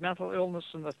or have mental illness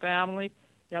in the family,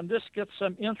 and this gets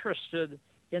them interested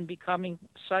in becoming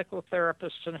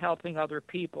psychotherapists and helping other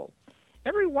people.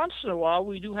 Every once in a while,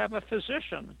 we do have a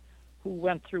physician who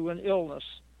went through an illness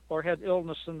or had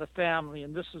illness in the family,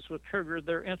 and this is what triggered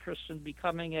their interest in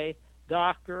becoming a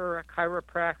doctor or a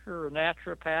chiropractor or a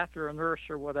naturopath or a nurse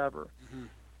or whatever. Mm-hmm.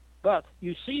 But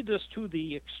you see this to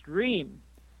the extreme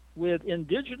with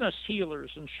indigenous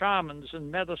healers and shamans and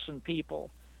medicine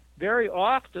people. Very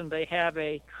often they have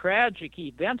a tragic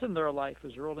event in their life,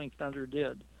 as Rolling Thunder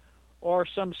did, or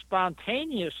some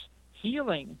spontaneous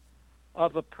healing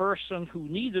of a person who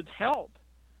needed help,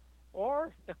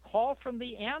 or a call from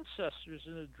the ancestors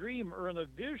in a dream or in a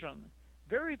vision.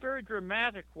 Very, very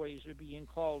dramatic ways of being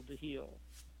called to heal.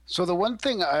 So the one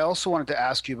thing I also wanted to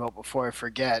ask you about before I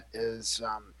forget is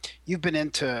you've been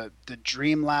into the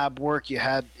Dream Lab work. You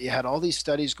had all these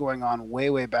studies going on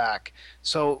way back.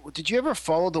 So did you ever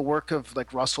follow the work of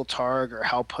like Russell Targ or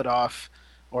Hal Puthoff,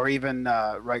 or even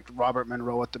like Robert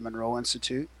Monroe at the Monroe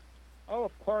Institute? Oh,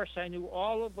 of course, I knew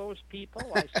all of those people.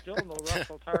 I still know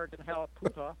Russell Targ and Hal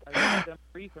Puthoff. I read them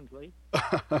frequently.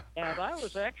 And I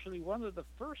was actually one of the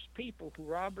first people who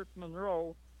Robert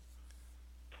Monroe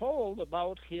told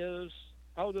about his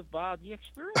out-of-body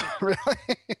experiences.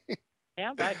 Really?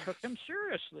 And I took him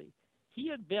seriously. He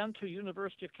had been to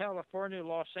University of California,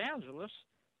 Los Angeles,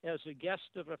 as a guest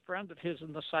of a friend of his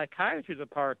in the psychiatry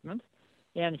department,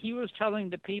 and he was telling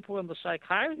the people in the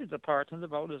psychiatry department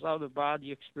about his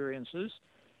out-of-body experiences,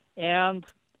 and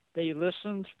they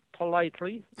listened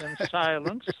politely in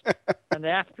silence. And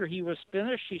after he was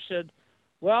finished, he said,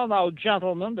 "Well, now,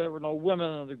 gentlemen," there were no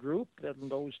women in the group in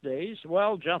those days,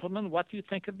 "well, gentlemen, what do you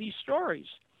think of these stories?"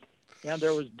 And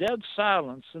there was dead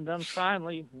silence. And then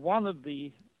finally, one of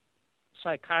the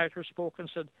psychiatrists spoke and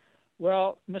said,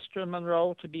 "Well, Mr.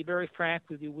 Monroe, to be very frank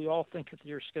with you, we all think that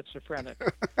you're schizophrenic."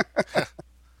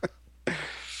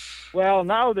 Well,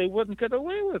 now they wouldn't get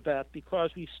away with that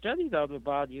because we studied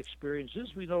out-of-body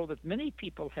experiences. We know that many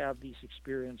people have these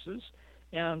experiences,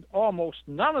 and almost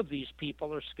none of these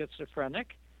people are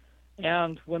schizophrenic.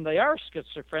 And when they are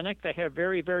schizophrenic, they have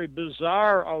very, very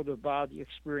bizarre out-of-body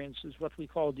experiences, what we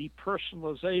call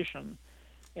depersonalization.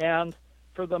 And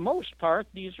for the most part,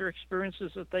 these are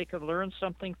experiences that they can learn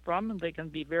something from, and they can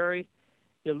be very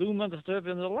illuminative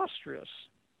and illustrious.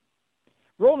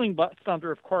 Rolling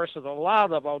Thunder, of course, had a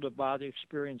lot of out-of-body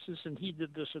experiences, and he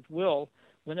did this at will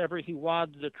whenever he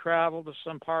wanted to travel to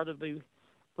some part of the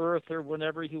earth, or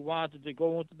whenever he wanted to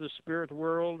go into the spirit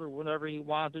world, or whenever he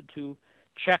wanted to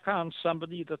check on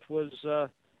somebody that was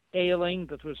ailing,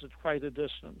 that was at quite a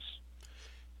distance.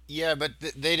 Yeah, but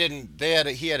they didn't.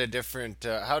 He had a different.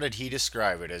 How did he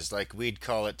describe it? As like we'd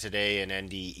call it today an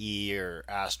NDE or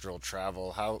astral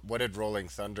travel. What did Rolling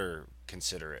Thunder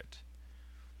consider it?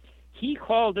 He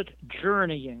called it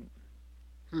journeying.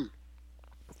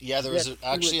 Yeah, there was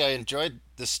actually I enjoyed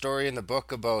the story in the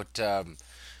book about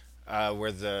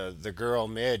where the girl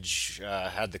Midge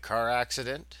had the car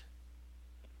accident.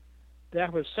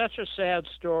 That was such a sad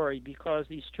story because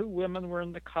these two women were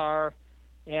in the car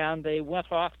and they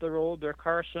went off the road. Their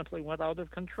car simply went out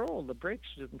of control. The brakes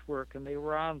didn't work, and they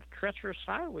were on treacherous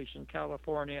highways in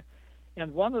California.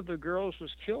 And one of the girls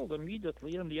was killed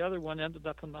immediately, and the other one ended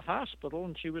up in the hospital,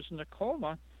 and she was in a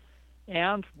coma.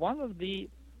 And one of the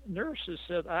nurses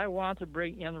said, "I want to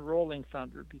bring in Rolling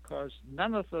Thunder because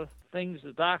none of the things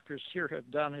the doctors here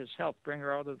have done has helped bring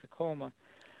her out of the coma."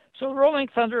 So Rolling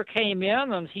Thunder came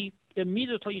in, and he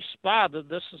immediately spotted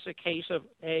this is a case of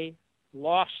a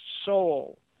lost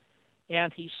soul.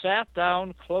 And he sat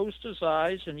down, closed his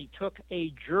eyes, and he took a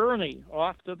journey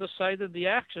off to the site of the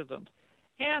accident.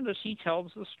 And as he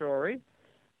tells the story,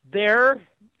 there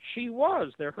she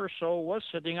was. There her soul was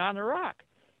sitting on a rock.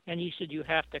 And he said, "You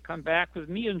have to come back with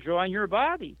me and join your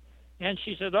body." And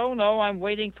she said, "Oh, no, I'm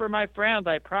waiting for my friend.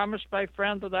 I promised my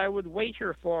friend that I would wait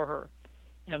here for her."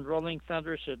 And Rolling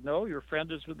Thunder said, "No, your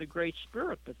friend is with the Great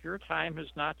Spirit, but your time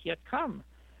has not yet come.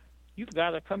 You've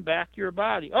got to come back to your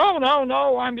body." "Oh,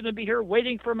 no, I'm going to be here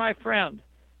waiting for my friend."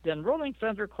 Then Rolling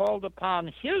Thunder called upon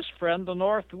his friend, the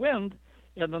North Wind,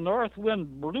 and the North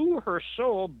Wind blew her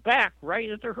soul back right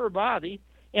into her body,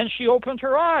 and she opened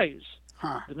her eyes.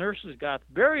 The nurses got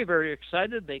very, very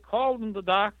excited. They called in the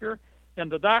doctor,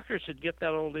 and the doctor said, "Get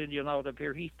that old Indian out of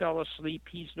here. He fell asleep.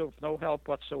 He's no help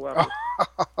whatsoever."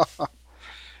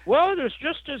 Well, it was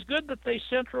just as good that they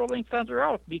sent Rolling Thunder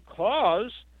out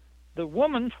because the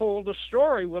woman told a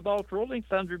story without Rolling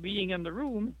Thunder being in the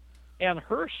room, and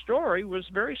her story was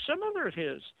very similar to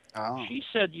his. Oh. She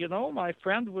said, "My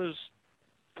friend was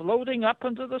floating up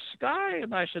into the sky."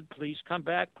 And I said, "Please come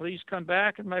back, please come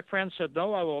back." And my friend said,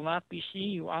 "No, I will not be seeing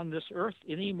you on this earth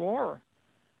anymore.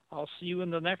 I'll see you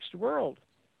in the next world."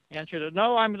 And she said,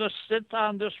 "No, I'm going to sit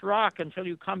on this rock until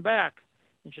you come back."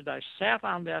 And she said, "I sat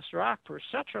on this rock for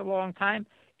such a long time,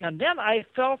 and then I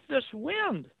felt this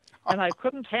wind, and I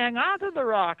couldn't hang on to the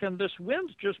rock, and this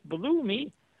wind just blew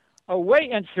me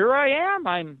away, and here I am.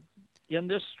 I'm in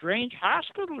this strange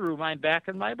hospital room. I'm back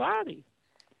in my body."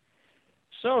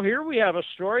 So here we have a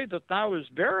story that now is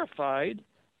verified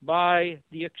by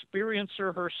the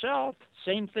experiencer herself.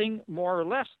 Same thing, more or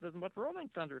less, than what Rolling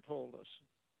Thunder told us.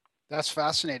 That's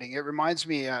fascinating. It reminds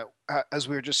me, as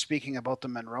we were just speaking about the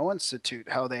Monroe Institute,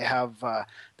 how they have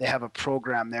a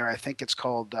program there. I think it's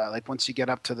called like once you get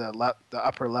up to the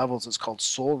upper levels, it's called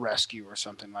Soul Rescue or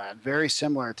something like that. Very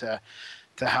similar to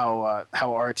how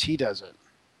RT does it.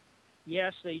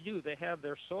 Yes, they do. They have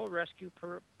their Soul Rescue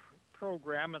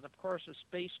program, and of course, it's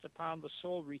based upon the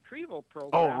Soul Retrieval program.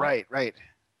 Oh, right.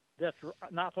 That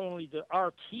not only the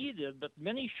RT did, but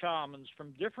many shamans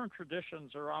from different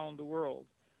traditions around the world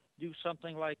do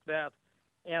something like that.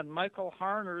 And Michael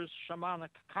Harner's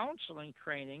shamanic counseling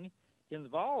training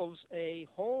involves a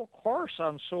whole course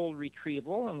on soul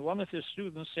retrieval, and one of his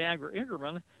students, Sandra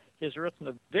Ingerman, has written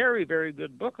a very, very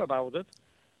good book about it.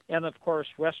 And of course,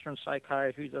 Western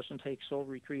psychiatry doesn't take soul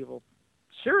retrieval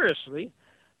seriously,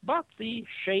 but the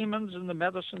shamans and the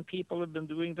medicine people have been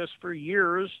doing this for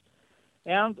years.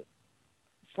 And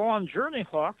Fawn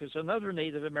Journeyhawk is another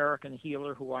Native American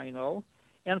healer who I know.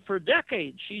 And for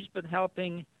decades, she's been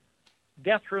helping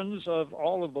veterans of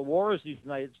all of the wars the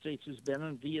United States has been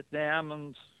in, Vietnam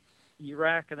and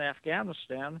Iraq and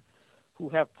Afghanistan, who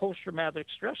have post-traumatic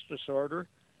stress disorder,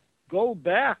 go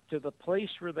back to the place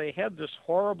where they had this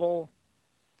horrible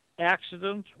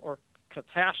accident or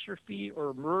catastrophe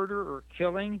or murder or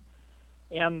killing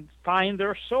and find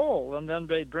their soul. And then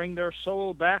they bring their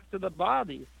soul back to the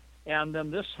body. And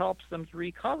then this helps them to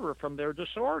recover from their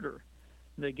disorder.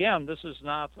 And again, this is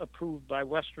not approved by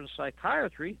Western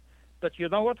psychiatry, but you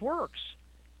know it works.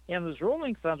 And as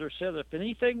Rolling Thunder said, if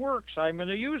anything works, I'm going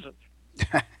to use it.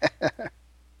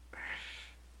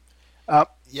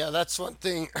 Yeah, that's one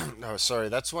thing. No, sorry,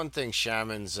 that's one thing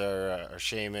shamans or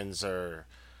shamans are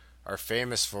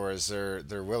famous for is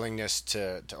their willingness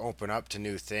to open up to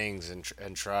new things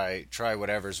and try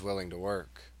whatever's willing to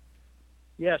work.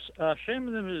 Yes,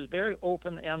 shamanism is very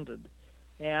open-ended,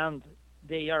 and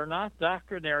they are not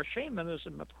doctrinaire.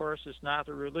 Shamanism, of course, is not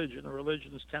a religion.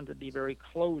 Religions tend to be very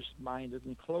closed-minded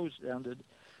and closed-ended,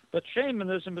 but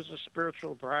shamanism is a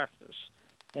spiritual practice.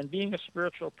 And being a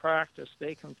spiritual practice,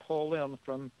 they can pull in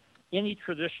from any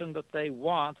tradition that they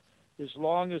want as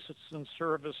long as it's in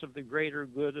service of the greater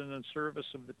good and in service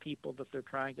of the people that they're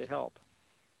trying to help.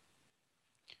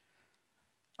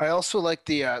 I also like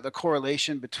the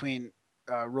correlation between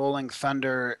Rolling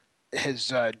Thunder,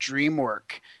 his dream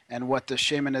work, and what the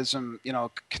shamanism,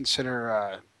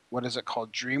 consider, what is it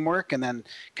called, dream work, and then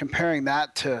comparing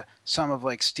that to some of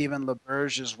like Stephen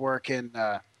LaBerge's work in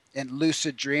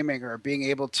lucid dreaming, or being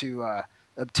able to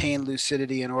obtain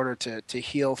lucidity in order to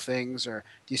heal things. Or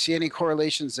do you see any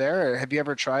correlations there? Or have you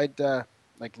ever tried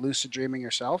like lucid dreaming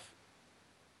yourself?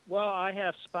 Well, I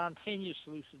have spontaneous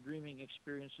lucid dreaming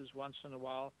experiences once in a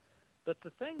while, but the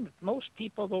thing that most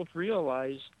people don't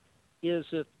realize is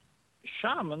that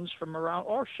shamans from around,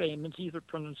 or shamans, either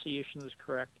pronunciation is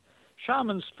correct,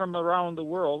 shamans from around the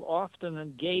world often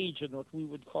engage in what we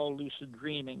would call lucid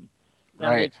dreaming. And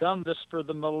right. They've done this for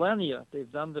the millennia.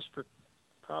 They've done this for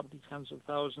probably tens of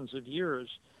thousands of years.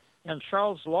 And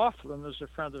Charles Laughlin is a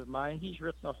friend of mine. He's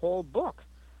written a whole book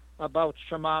about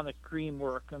shamanic dream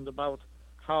work and about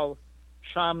how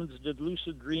shamans did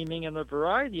lucid dreaming in a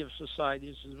variety of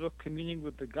societies. His book, Communing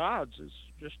with the Gods, is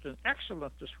just an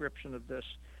excellent description of this.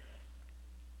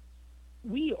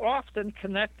 We often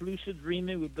connect lucid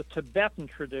dreaming with the Tibetan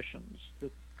traditions, the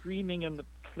dreaming in the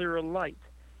clear light.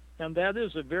 And that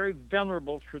is a very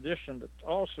venerable tradition that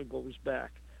also goes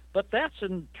back. But that's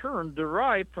in turn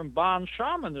derived from Bon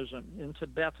shamanism in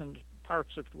Tibetan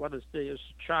parts of what is today is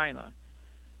China.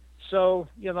 So,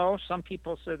 some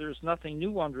people say there's nothing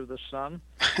new under the sun.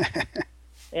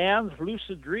 And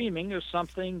lucid dreaming is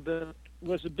something that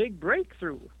was a big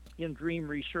breakthrough in dream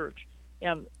research.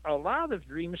 And a lot of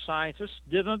dream scientists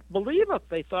didn't believe it.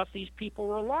 They thought these people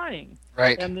were lying.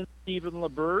 Right. And then Stephen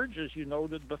LaBerge, as you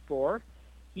noted before,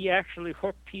 he actually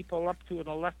hooked people up to an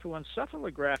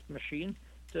electroencephalograph machine,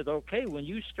 said, okay, when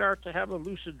you start to have a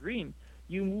lucid dream,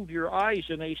 you move your eyes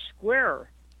in a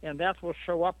square, and that will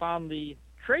show up on the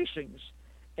tracings.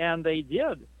 And they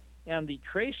did. And the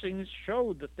tracings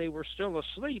showed that they were still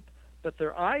asleep, but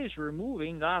their eyes were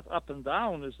moving not up and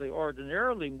down as they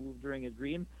ordinarily move during a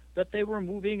dream, but they were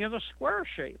moving in a square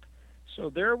shape. So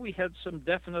there we had some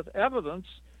definite evidence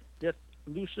that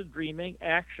lucid dreaming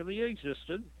actually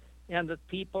existed, and that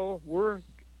people were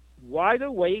wide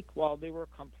awake while they were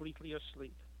completely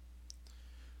asleep.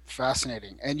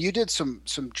 Fascinating. And you did some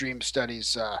dream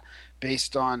studies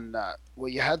based on,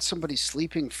 you had somebody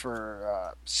sleeping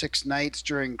for 6 nights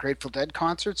during Grateful Dead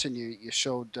concerts, and you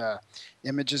showed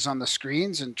images on the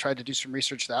screens and tried to do some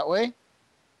research that way?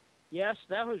 Yes,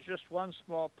 that was just one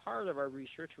small part of our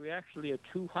research. We actually had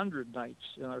 200 nights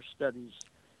in our studies.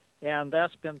 And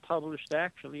that's been published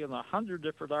actually in 100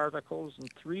 different articles and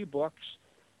 3 books.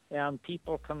 And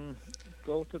people can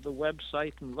go to the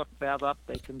website and look that up.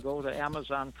 They can go to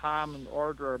Amazon.com and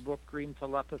order our book, Dream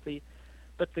Telepathy.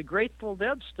 But the Grateful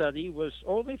Dead study was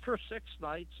only for 6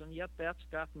 nights, and yet that's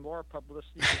gotten more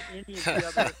publicity than any of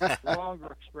the other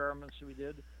longer experiments we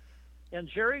did. And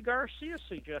Jerry Garcia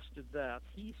suggested that.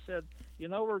 He said,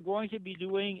 we're going to be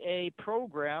doing a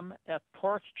program at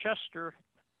Port Chester,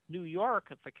 New York,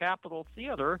 at the Capitol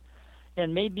Theater,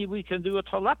 and maybe we can do a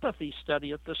telepathy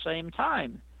study at the same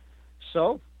time.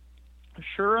 So,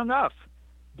 sure enough,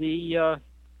 the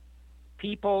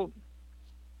people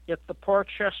at the Port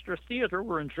Chester Theater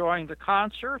were enjoying the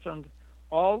concert, and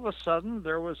all of a sudden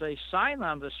there was a sign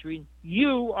on the screen,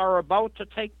 "You are about to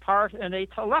take part in a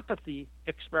telepathy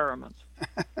experiment."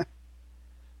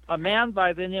 A man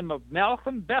by the name of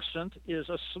Malcolm Besant is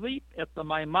asleep at the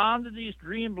Maimonides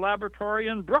Dream Laboratory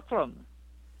in Brooklyn.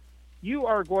 You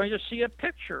are going to see a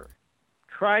picture.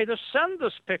 Try to send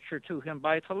this picture to him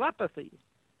by telepathy.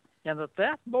 And at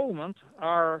that moment,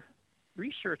 our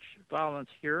research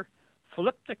volunteer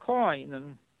flipped a coin,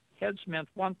 and heads meant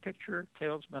one picture,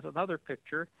 tails meant another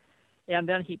picture, and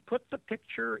then he put the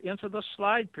picture into the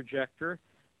slide projector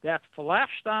that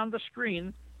flashed on the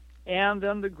screen, and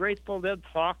then the Grateful Dead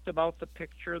talked about the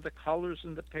picture, the colors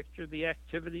in the picture, the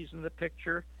activities in the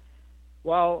picture,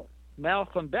 while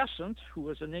Malcolm Besant, who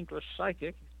was an English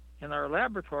psychic in our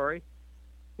laboratory,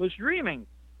 was dreaming.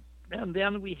 And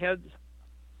then we had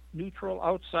neutral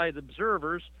outside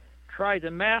observers try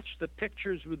to match the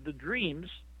pictures with the dreams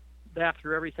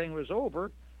after everything was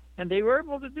over, and they were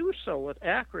able to do so with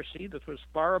accuracy that was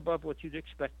far above what you'd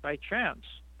expect by chance.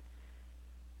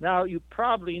 Now, you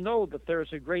probably know that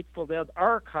there's a Grateful Dead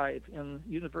archive in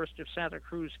University of Santa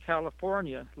Cruz,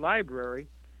 California library,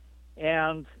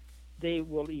 and they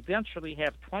will eventually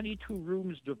have 22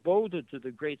 rooms devoted to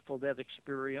the Grateful Dead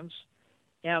experience,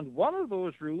 and one of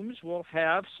those rooms will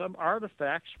have some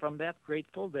artifacts from that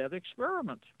Grateful Dead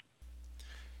experiment,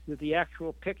 with the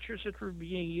actual pictures that were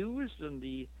being used and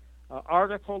the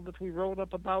article that we wrote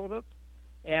up about it,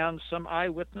 and some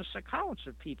eyewitness accounts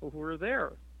of people who were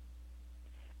there.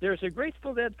 There's a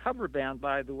Grateful Dead cover band,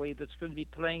 by the way, that's going to be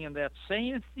playing in that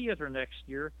same theater next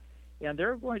year, and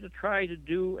they're going to try to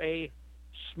do a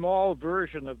small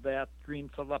version of that dream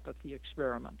telepathy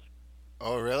experiment.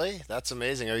 Oh, really? That's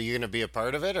amazing. Are you going to be a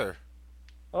part of it, or?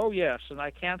 Oh, yes, and I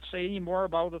can't say any more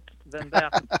about it than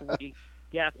that until we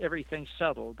get everything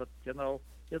settled, but,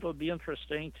 it'll be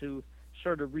interesting to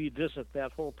sort of revisit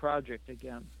that whole project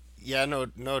again. Yeah,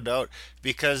 no doubt.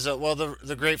 Because,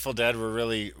 the Grateful Dead were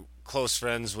really close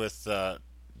friends with,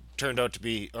 turned out to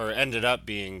be, or ended up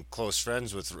being close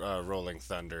friends with Rolling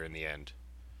Thunder in the end.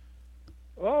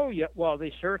 Oh, yeah, well,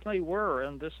 they certainly were,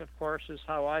 and this, of course, is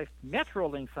how I met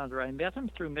Rolling Thunder. I met him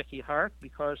through Mickey Hart,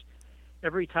 because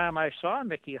every time I saw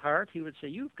Mickey Hart, he would say,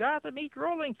 "You've got to meet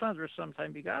Rolling Thunder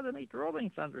sometime. You got to meet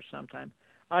Rolling Thunder sometime."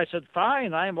 I said,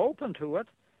 "Fine, I'm open to it."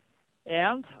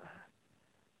 And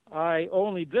I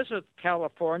only visit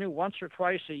California once or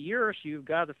twice a year, so you've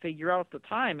got to figure out the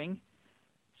timing.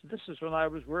 So this is when I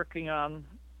was working on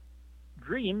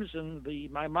dreams in the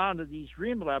Maimonides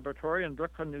Dream Laboratory in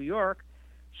Brooklyn, New York.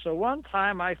 So one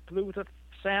time I flew to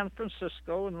San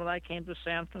Francisco, and when I came to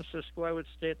San Francisco, I would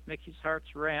stay at Mickey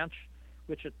Hart's ranch,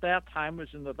 which at that time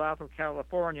was in Novato,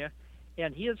 California,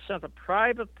 and he had sent a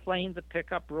private plane to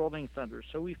pick up Rolling Thunder,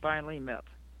 so we finally met.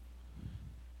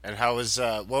 And how was,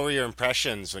 what were your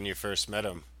impressions when you first met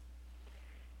him?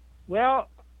 Well,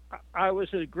 I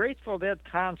was at a Grateful Dead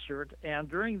concert, and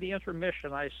during the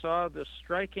intermission, I saw this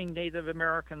striking Native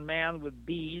American man with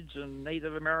beads and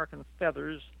Native American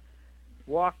feathers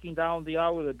walking down the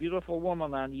aisle with a beautiful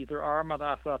woman on either arm, and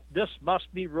I thought, this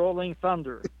must be Rolling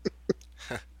Thunder.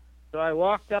 So I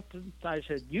walked up and I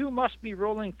said, "You must be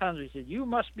Rolling Thunder." He said, "You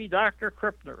must be Dr.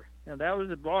 Krippner." And that was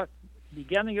the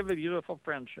beginning of a beautiful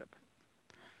friendship.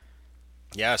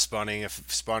 Yeah, spawning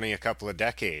a couple of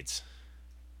decades.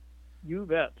 You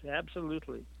bet,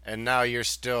 absolutely. And now you're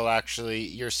still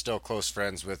close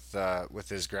friends with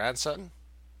his grandson?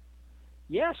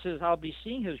 Yes, I'll be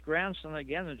seeing his grandson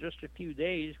again in just a few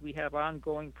days. We have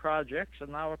ongoing projects,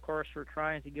 and now, of course, we're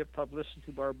trying to give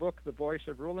publicity to our book, The Voice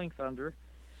of Rolling Thunder.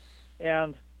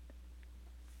 And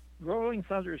Rolling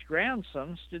Thunder's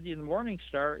grandson, Stidian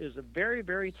Morningstar, is a very,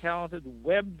 very talented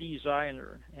web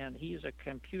designer, and he's a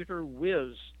computer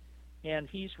whiz, and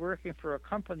he's working for a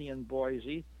company in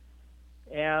Boise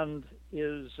and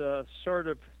is sort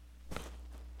of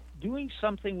doing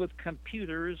something with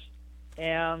computers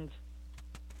and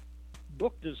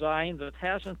book design that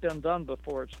hasn't been done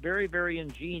before. It's very, very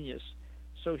ingenious.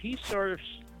 So he's sort of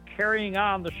carrying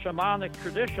on the shamanic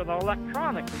tradition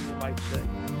electronically, you might say.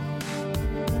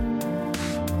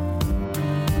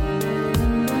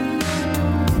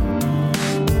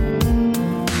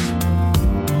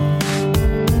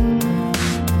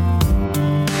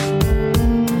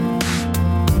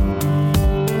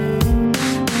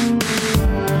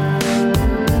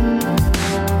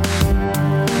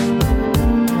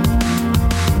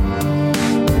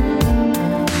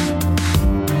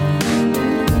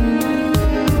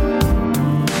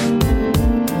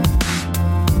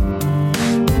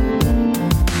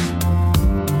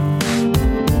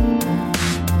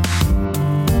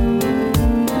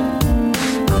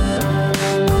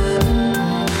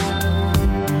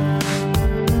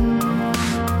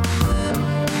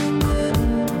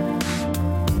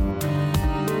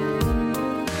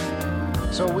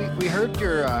 So we heard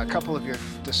your a couple of your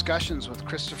discussions with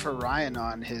Christopher Ryan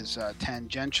on his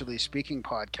Tangentially Speaking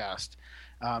podcast.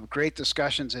 Great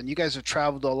discussions, and you guys have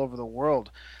traveled all over the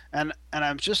world. And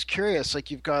I'm just curious,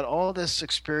 like you've got all this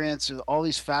experience, all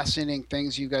these fascinating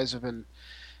things you guys have been,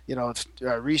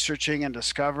 researching and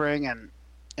discovering,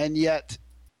 and yet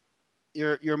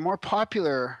you're more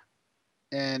popular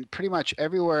in pretty much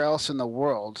everywhere else in the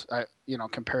world,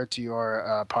 compared to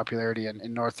your popularity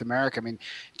in North America. I mean,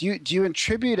 do you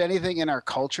attribute anything in our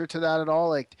culture to that at all?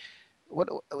 Like, what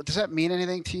does that mean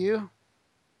anything to you?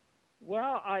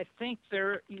 Well, I think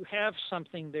you have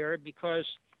something there because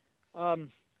the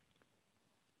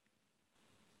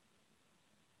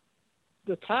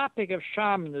topic of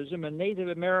shamanism and Native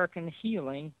American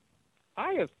healing,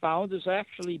 I have found, is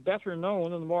actually better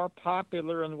known and more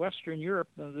popular in Western Europe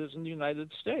than it is in the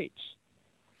United States.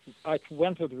 I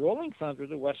went with Rolling Thunder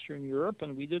to Western Europe,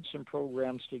 and we did some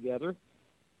programs together,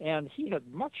 and he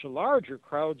had much larger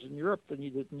crowds in Europe than he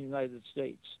did in the United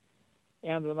States.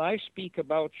 And when I speak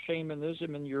about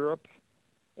shamanism in Europe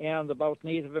and about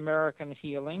Native American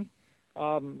healing,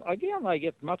 again, I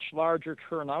get much larger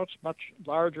turnouts, much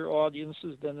larger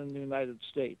audiences than in the United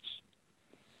States.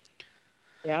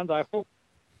 And I hope...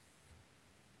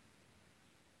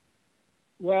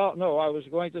 Well, no, I was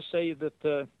going to say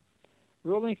that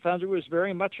Rolling Thunder was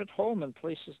very much at home in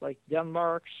places like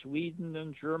Denmark, Sweden,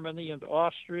 and Germany, and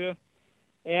Austria,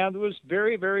 and was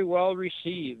very, very well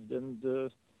received.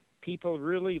 And people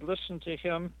really listened to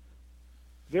him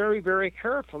very, very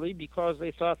carefully because they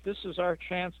thought this is our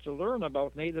chance to learn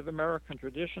about Native American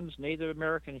traditions, Native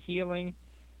American healing,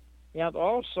 and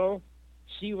also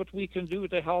see what we can do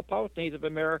to help out Native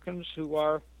Americans who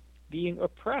are being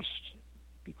oppressed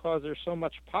because there's so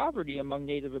much poverty among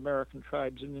Native American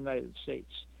tribes in the United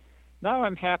States. Now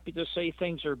I'm happy to say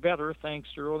things are better thanks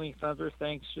to Rolling Thunder,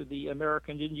 thanks to the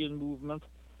American Indian movement,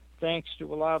 thanks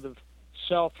to a lot of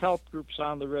self-help groups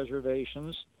on the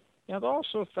reservations, and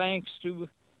also thanks to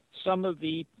some of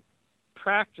the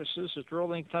practices that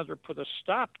Rolling Thunder put a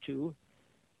stop to.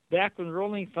 Back when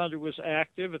Rolling Thunder was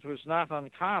active, it was not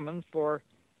uncommon for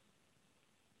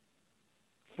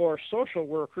social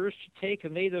workers to take a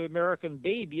Native American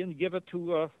baby and give it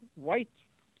to a white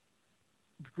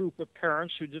group of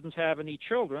parents who didn't have any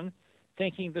children,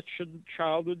 thinking that the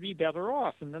child would be better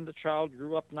off. And then the child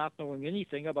grew up not knowing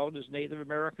anything about his Native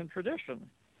American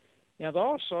tradition. And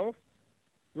also,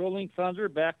 Rolling Thunder,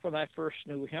 back when I first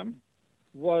knew him,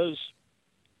 was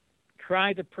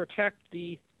trying to protect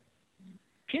the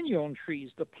pinon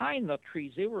trees, the pine nut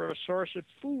trees. They were a source of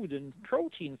food and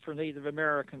protein for Native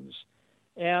Americans.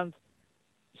 And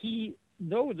he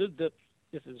noted that,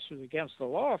 this was against the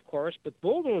law, of course, but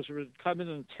bulldozers would come in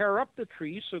and tear up the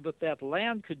trees so that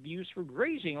land could be used for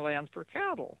grazing land for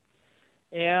cattle.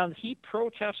 And he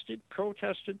protested,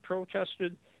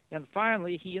 and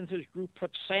finally he and his group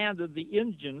put sand in the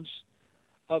engines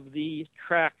of the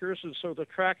tractors, and so the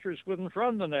tractors wouldn't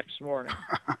run the next morning.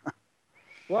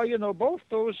 Well, both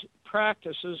those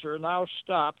practices are now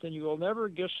stopped, and you will never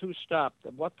guess who stopped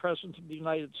them. What president of the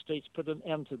United States put an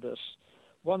end to this?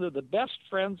 One of the best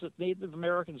friends that Native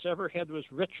Americans ever had was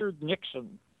Richard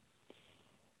Nixon.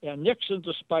 And Nixon,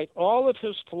 despite all of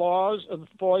his flaws and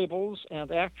foibles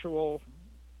and actual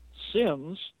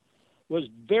sins, was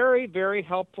very, very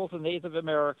helpful to Native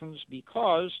Americans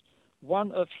because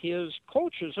one of his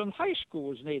coaches in high school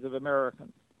was Native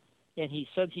American. And he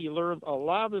said he learned a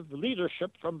lot of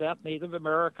leadership from that Native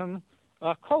American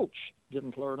coach.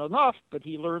 Didn't learn enough, but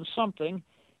he learned something,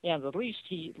 and at least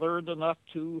he learned enough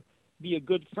to be a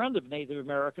good friend of Native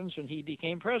Americans, and he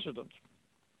became president.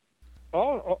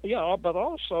 But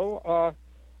also,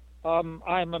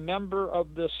 I'm a member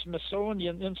of the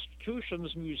Smithsonian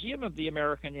Institution's Museum of the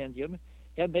American Indian,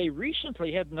 and they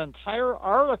recently had an entire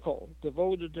article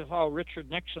devoted to how Richard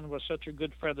Nixon was such a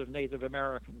good friend of Native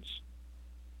Americans.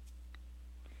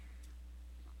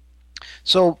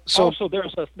 So also,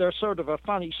 there's sort of a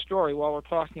funny story while we're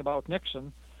talking about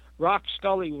Nixon. Rock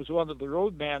Scully was one of the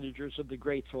road managers of the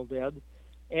Grateful Dead,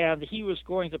 and he was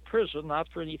going to prison, not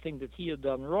for anything that he had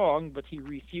done wrong, but he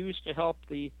refused to help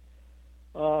the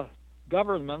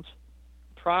government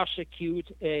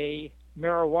prosecute a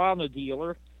marijuana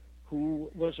dealer who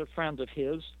was a friend of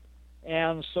his,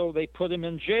 and so they put him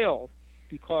in jail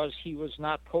because he was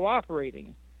not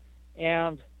cooperating.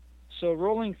 And so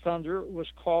Rolling Thunder was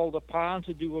called upon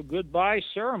to do a goodbye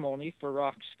ceremony for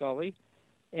Rock Scully,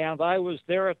 and I was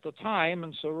there at the time,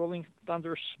 and so Rolling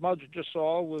Thunder smudged us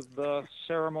all with the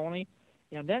ceremony,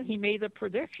 and then he made a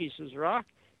prediction. He says, Rock,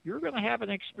 you're going to have an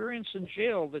experience in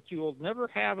jail that you will never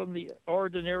have in the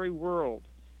ordinary world.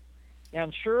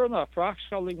 And sure enough, Rock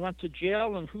Scully went to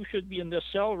jail, and who should be in this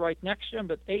cell right next to him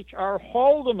but H.R.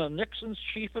 Haldeman, Nixon's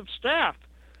chief of staff,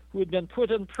 who had been put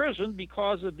in prison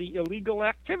because of the illegal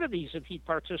activities that he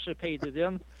participated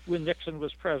in when Nixon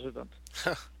was president.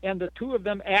 And the two of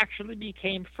them actually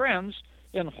became friends,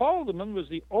 and Haldeman was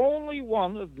the only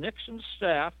one of Nixon's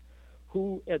staff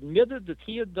who admitted that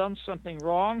he had done something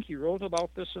wrong. He wrote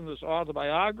about this in his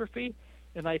autobiography,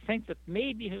 and I think that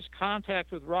maybe his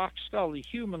contact with Rock Scully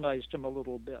humanized him a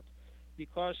little bit,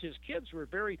 because his kids were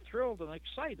very thrilled and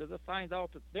excited to find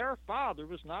out that their father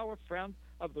was now a friend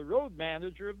of the road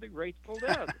manager of the Grateful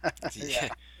Dead.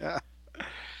 Yeah.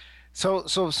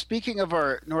 So speaking of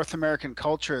our North American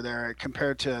culture there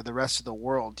compared to the rest of the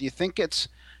world, do you think it's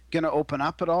going to open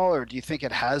up at all, or do you think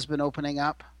it has been opening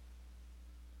up?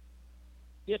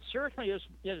 It certainly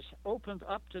is opened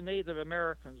up to Native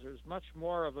Americans. There's much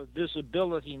more of a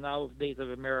visibility now of Native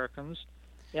Americans.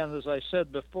 And as I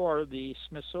said before, the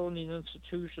Smithsonian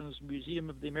Institution's Museum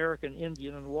of the American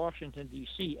Indian in Washington,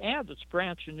 D.C., and its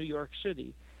branch in New York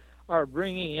City are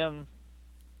bringing in,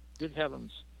 good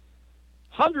heavens,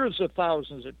 hundreds of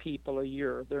thousands of people a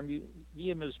year. Their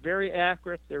museum is very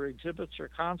accurate. Their exhibits are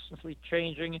constantly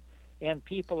changing, and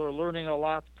people are learning a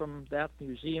lot from that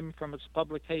museum, from its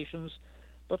publications.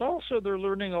 But also they're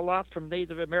learning a lot from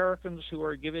Native Americans who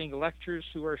are giving lectures,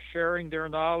 who are sharing their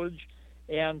knowledge,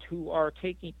 and who are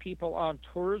taking people on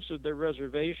tours of their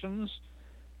reservations,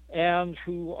 and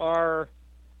who are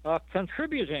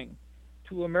contributing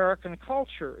to American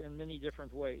culture in many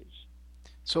different ways.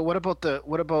 So what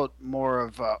about more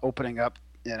of opening up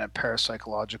in a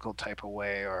parapsychological type of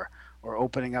way, or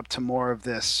opening up to more of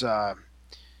this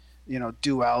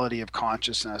duality of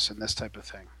consciousness and this type of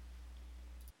thing?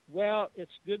 Well,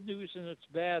 it's good news and it's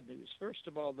bad news. First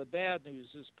of all, the bad news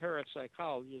is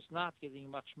parapsychology is not getting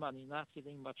much money, not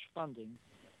getting much funding.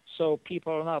 So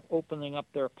people are not opening up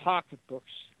their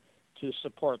pocketbooks to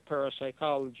support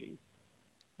parapsychology.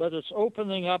 But it's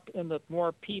opening up in that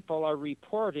more people are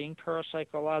reporting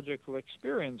parapsychological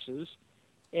experiences,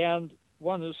 and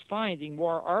one is finding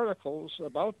more articles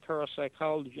about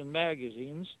parapsychology in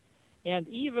magazines, and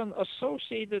even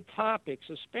associated topics,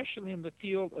 especially in the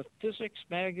field of physics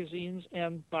magazines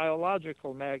and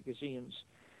biological magazines,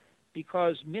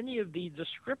 because many of the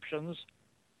descriptions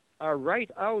are right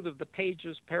out of the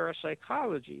pages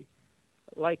parapsychology.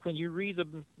 Like when you read the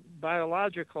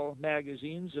biological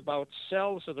magazines about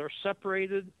cells that are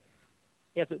separated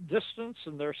at a distance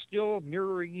and they're still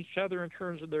mirroring each other in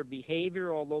terms of their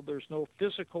behavior, although there's no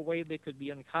physical way they could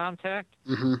be in contact.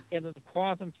 Mm-hmm. And in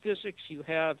quantum physics, you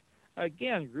have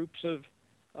again, groups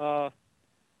of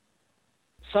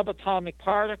subatomic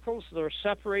particles that are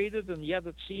separated, and yet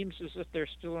it seems as if they're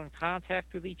still in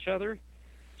contact with each other.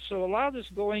 So a lot is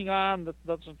going on that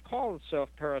doesn't call itself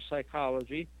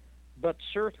parapsychology, but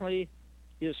certainly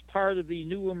is part of the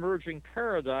new emerging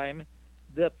paradigm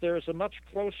that there's a much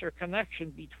closer connection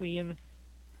between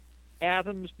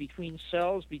atoms, between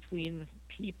cells, between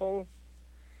people,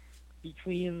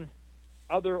 between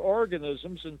other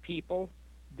organisms and people,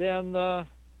 than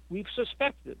we've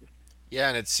suspected. Yeah,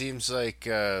 and it seems like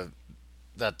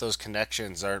that those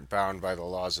connections aren't bound by the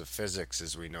laws of physics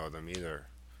as we know them either.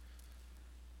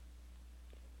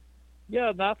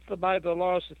 Yeah, not by the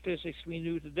laws of physics we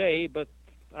knew today, but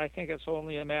I think it's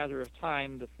only a matter of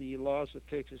time that the laws of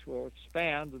physics will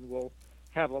expand and will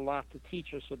have a lot to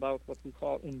teach us about what we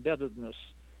call embeddedness,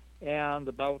 and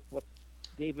about what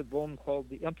David Bohm called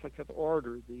the implicate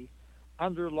order, the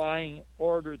underlying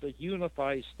order that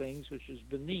unifies things, which is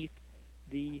beneath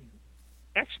the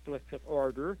explicit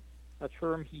order, a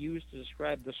term he used to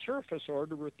describe the surface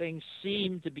order where things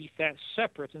seem to be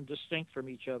separate and distinct from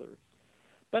each other.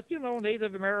 But,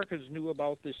 Native Americans knew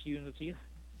about this unity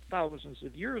thousands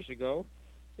of years ago,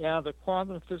 and a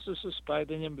quantum physicist by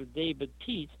the name of David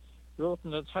Peat wrote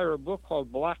an entire book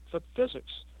called Blackfoot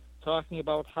Physics, talking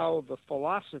about how the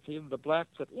philosophy of the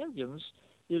Blackfoot Indians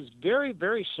is very,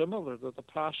 very similar to the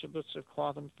postulates of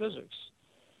quantum physics.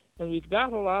 And we've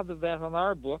got a lot of that in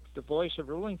our book, The Voice of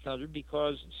Rolling Thunder,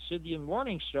 because Sidian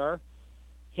Morningstar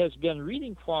has been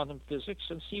reading quantum physics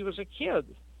since he was a kid.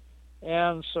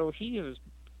 And so he has,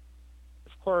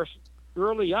 of course,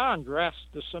 early on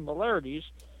grasped the similarities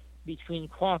between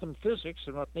quantum physics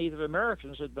and what Native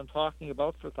Americans had been talking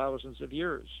about for thousands of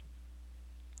years.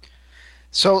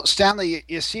 So, Stanley,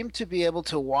 you seem to be able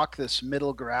to walk this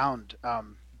middle ground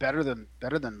better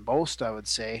than most, I would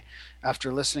say,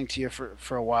 after listening to you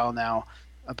for a while now,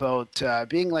 about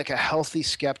being like a healthy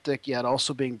skeptic, yet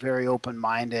also being very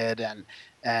open-minded and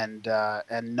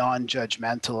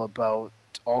non-judgmental about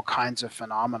all kinds of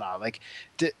phenomena. Like,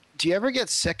 do you ever get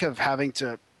sick of having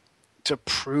to to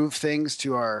prove things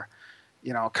to our,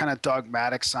 kind of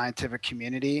dogmatic scientific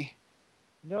community?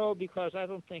 No, because I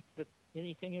don't think that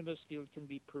anything in this field can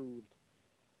be proved.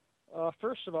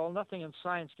 First of all, nothing in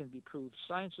science can be proved.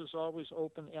 Science is always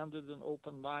open-ended and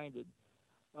open-minded.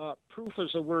 Proof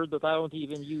is a word that I don't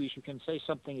even use. You can say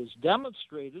something is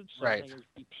demonstrated, something is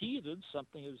repeated,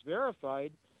 something is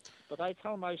verified, but I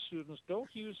tell my students, don't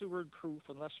use the word proof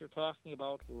unless you're talking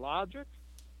about logic,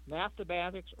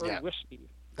 mathematics, or whiskey.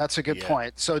 That's a good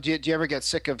point. So do you ever get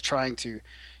sick of trying to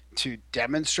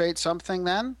demonstrate something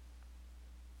then?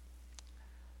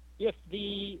 If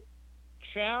the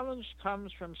challenge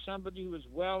comes from somebody who is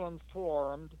well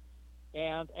informed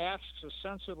and asks a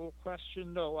sensible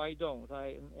question, no, I don't.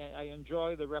 I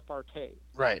enjoy the repartee.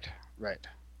 Right.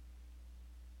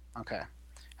 Okay.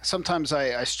 Sometimes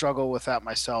I struggle with that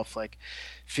myself, like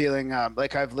feeling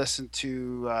like I've listened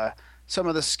to some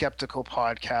of the skeptical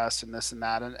podcasts and this and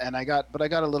that, and I got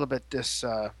a little bit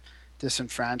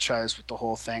disenfranchised with the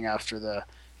whole thing after the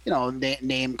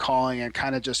name calling and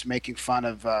kind of just making fun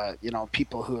of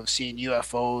people who have seen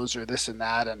UFOs or this and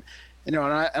that, and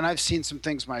I've seen some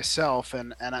things myself,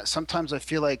 and sometimes I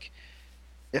feel like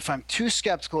if I'm too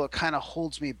skeptical, it kind of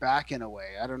holds me back in a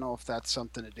way. I don't know if that's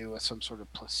something to do with some sort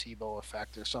of placebo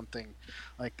effect or something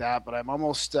like that, but I'm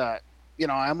almost I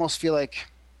almost feel like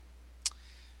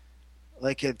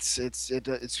it's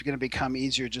going to become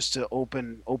easier just to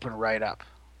open right up.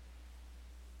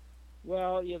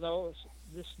 Well,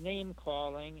 this name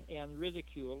calling and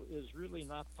ridicule is really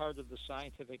not part of the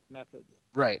scientific method.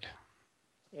 Right.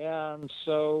 And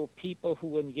so people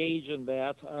who engage in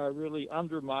that are really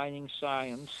undermining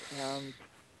science, and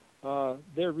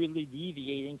they're really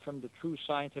deviating from the true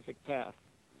scientific path,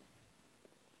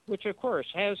 which, of course,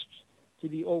 has to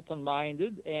be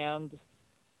open-minded and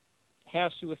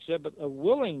has to exhibit a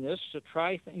willingness to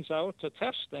try things out, to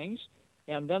test things,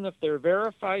 and then if they're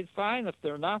verified, fine. If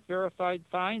they're not verified,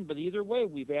 fine. But either way,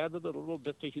 we've added a little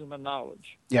bit to human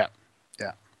knowledge. Yeah.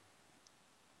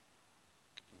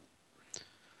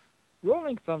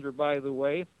 Rolling Thunder, by the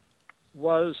way,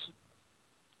 was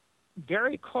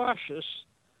very cautious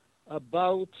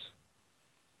about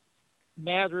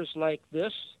matters like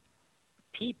this.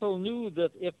 People knew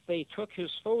that if they took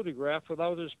his photograph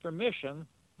without his permission,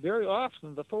 very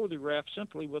often the photograph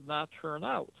simply would not turn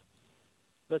out.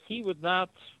 But he would not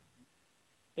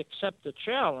accept a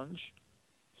challenge.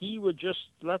 He would just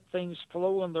let things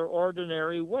flow in their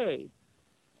ordinary way.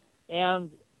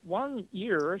 And one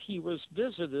year he was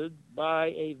visited by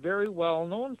a very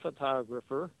well-known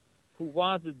photographer who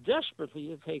wanted desperately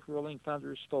to take Rolling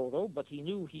Thunder's photo, but he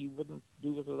knew he wouldn't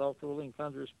do it without Rolling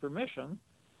Thunder's permission.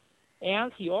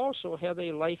 And he also had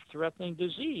a life-threatening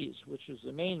disease, which is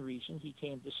the main reason he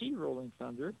came to see Rolling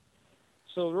Thunder.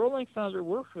 So Rolling Thunder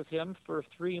worked with him for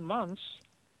 3 months,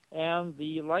 and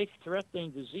the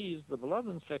life-threatening disease, the blood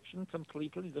infection,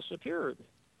 completely disappeared.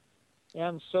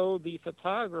 And so the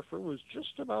photographer was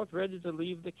just about ready to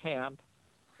leave the camp,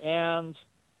 and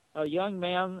a young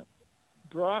man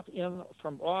brought in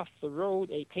from off the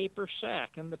road a paper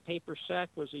sack, and the paper sack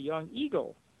was a young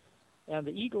eagle. And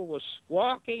the eagle was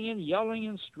squawking and yelling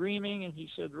and screaming, and he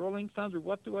said, "Rolling Thunder,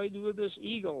 what do I do with this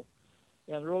eagle?"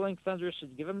 And Rolling Thunder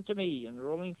said, "Give him to me." And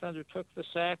Rolling Thunder took the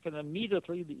sack, and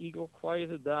immediately the eagle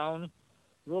quieted down.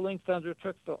 Rolling Thunder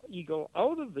took the eagle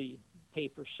out of the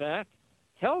paper sack,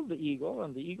 held the eagle,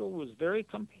 and the eagle was very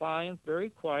compliant, very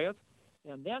quiet.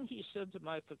 And then he said to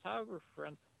my photographer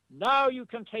friend, "Now you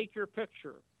can take your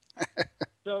picture."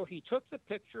 So he took the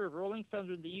picture of Rolling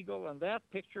Thunder and the eagle, and that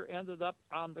picture ended up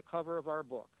on the cover of our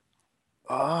book.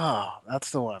 Oh, that's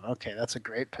the one. Okay, that's a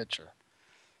great picture.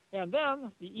 And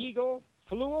then the eagle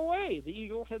flew away. The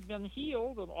eagle had been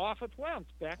healed, and off it went,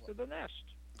 back to the nest.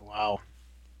 Wow.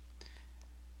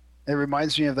 It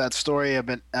reminds me of that story of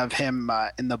him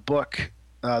in the book,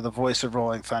 The Voice of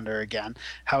Rolling Thunder again,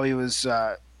 how he was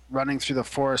running through the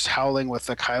forest howling with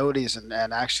the coyotes and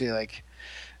actually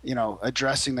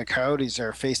addressing the coyotes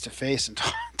there face to face and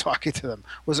talking to them.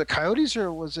 Was it coyotes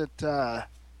or was it...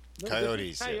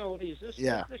 Coyotes. Coyotes. This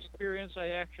experience, I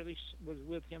actually was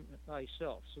with him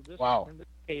myself. So in this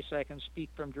case, I can speak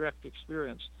from direct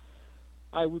experience.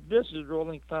 I visited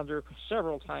Rolling Thunder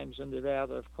several times in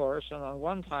Nevada, of course, and on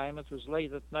one time it was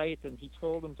late at night, and he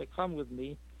told him to come with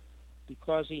me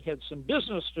because he had some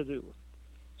business to do.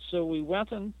 So we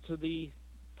went into the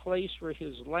place where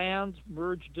his land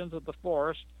merged into the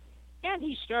forest, and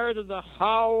he started to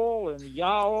howl and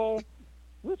yowl,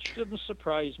 which didn't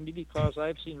surprise me because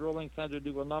I've seen Rolling Thunder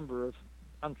do a number of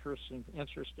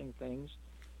interesting things.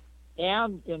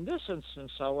 And in this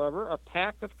instance, however, a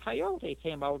pack of coyote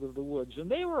came out of the woods, and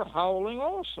they were howling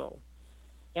also.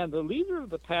 And the leader of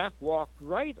the pack walked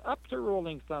right up to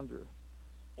Rolling Thunder,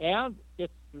 and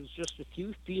it was just a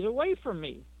few feet away from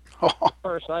me. Of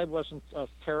course, I wasn't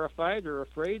terrified or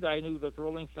afraid. I knew that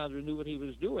Rolling Thunder knew what he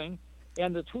was doing,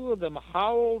 and the two of them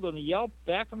howled and yelped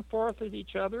back and forth at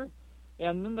each other,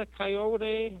 and then the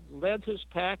coyote led his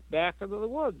pack back into the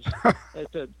woods. I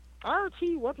said,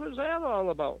 "R.T., what was that all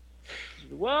about?" He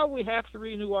said, "Well, we have to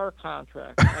renew our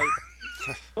contract." I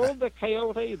told the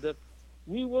coyote that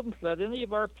we wouldn't let any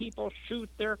of our people shoot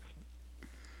their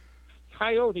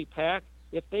coyote pack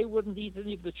if they wouldn't eat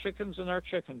any of the chickens in our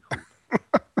chicken coop.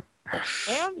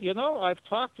 And, you know, I've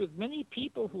talked with many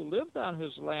people who lived on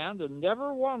his land, and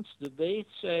never once did they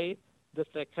say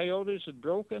that the coyotes had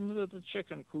broken into the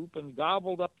chicken coop and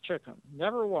gobbled up chicken.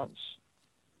 Never once.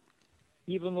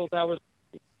 Even though that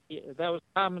was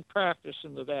common practice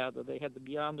in Nevada. They had to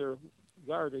be on their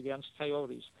guard against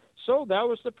coyotes. So that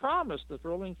was the promise that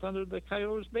Rolling Thunder and the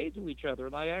coyotes made to each other,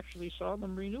 and I actually saw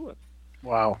them renew it.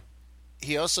 Wow.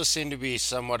 He also seemed to be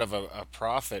somewhat of a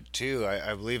prophet too.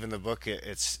 I believe in the book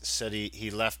it's said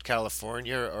he left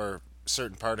California or a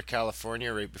certain part of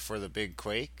California right before the big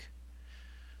quake.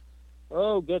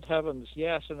 Oh, good heavens,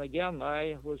 yes. And again,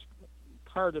 I was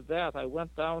part of that. I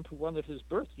went down to one of his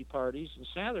birthday parties in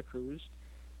Santa Cruz,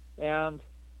 and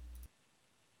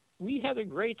we had a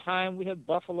great time. We had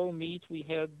buffalo meat. We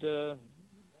had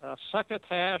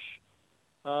succotash.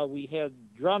 We had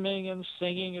drumming and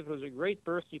singing. It was a great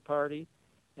birthday party.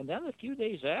 And then a few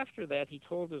days after that, he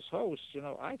told his host, you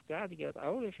know, "I've got to get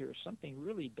out of here. Something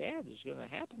really bad is going to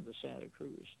happen to Santa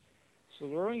Cruz." So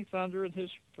Rolling Thunder and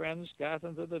his friends got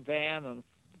into the van and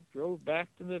drove back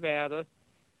to Nevada.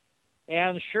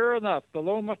 And sure enough, the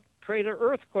Loma Prieta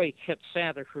earthquake hit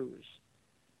Santa Cruz,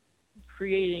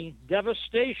 creating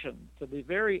devastation to the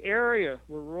very area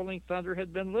where Rolling Thunder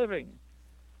had been living.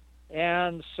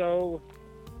 And so,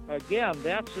 again,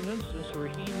 that's an instance where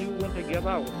he knew when to get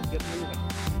out and get moving.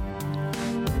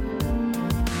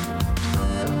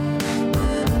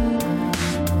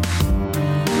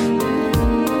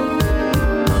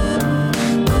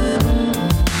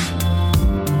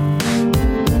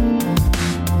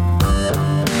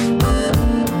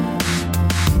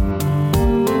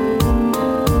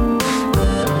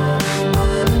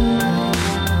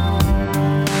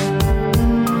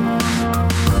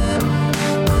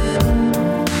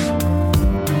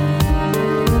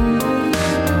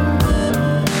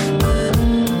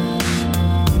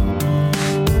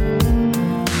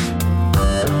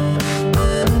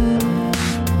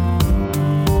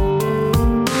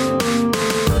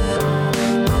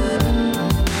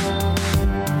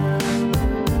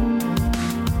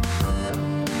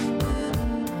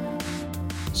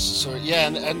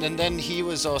 And then he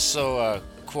was also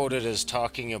quoted as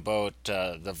talking about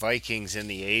the Vikings and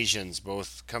the Asians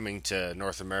both coming to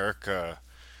North America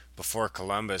before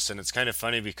Columbus. And it's kind of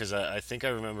funny because I think I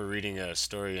remember reading a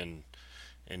story in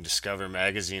Discover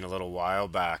magazine a little while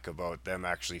back about them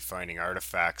actually finding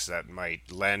artifacts that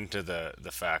might lend to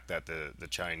the fact that the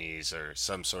Chinese or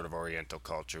some sort of Oriental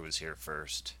culture was here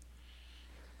first.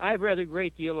 I've read a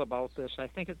great deal about this. I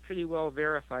think it's pretty well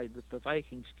verified that the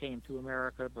Vikings came to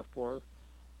America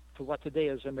to what today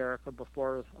is America,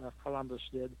 before Columbus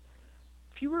did.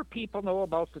 Fewer people know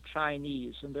about the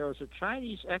Chinese, and there was a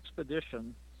Chinese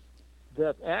expedition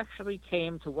that actually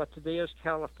came to what today is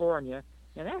California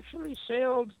and actually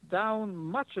sailed down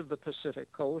much of the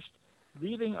Pacific coast,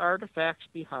 leaving artifacts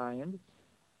behind,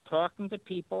 talking to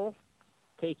people,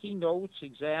 taking notes,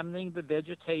 examining the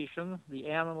vegetation, the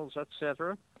animals,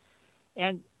 etc.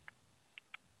 And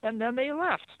then they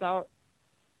left. Now,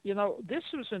 you know, this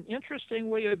was an interesting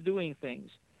way of doing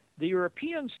things. The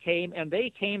Europeans came, and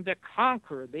they came to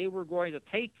conquer. They were going to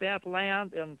take that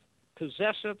land and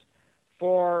possess it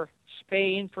for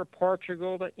Spain, for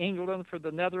Portugal, for England, for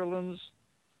the Netherlands,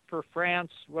 for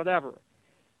France, whatever.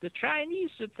 The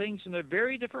Chinese did things in a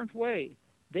very different way.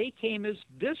 They came as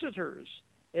visitors,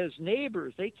 as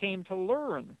neighbors. They came to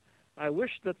learn. I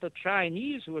wish that the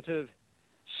Chinese would have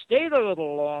stayed a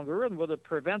little longer and would have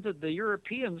prevented the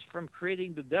Europeans from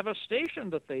creating the devastation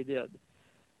that they did.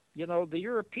 You know, the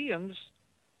Europeans,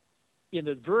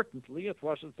 inadvertently, it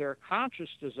wasn't their conscious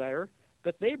desire,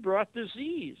 but they brought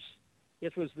disease.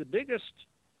 It was the biggest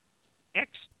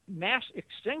mass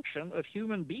extinction of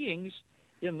human beings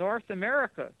in North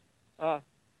America.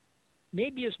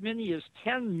 Maybe as many as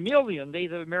 10 million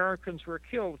Native Americans were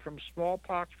killed from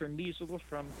smallpox, from measles,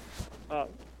 from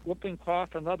whooping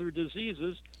cough and other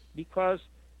diseases because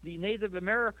the Native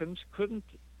Americans couldn't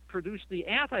produce the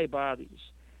antibodies.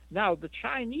 Now, the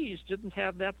Chinese didn't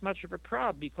have that much of a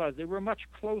problem because they were much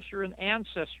closer in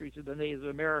ancestry to the Native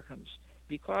Americans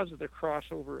because of the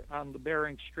crossover on the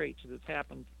Bering Straits that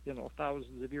happened,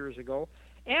 thousands of years ago,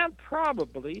 and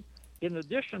probably, in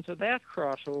addition to that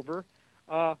crossover,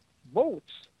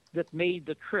 boats that made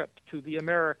the trip to the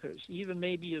Americas, even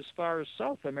maybe as far as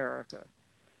South America.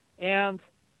 And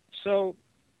so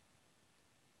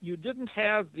you didn't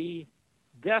have the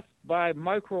death by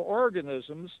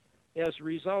microorganisms as a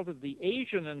result of the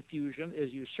Asian infusion,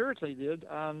 as you certainly did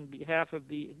on behalf of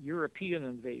the European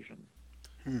invasion.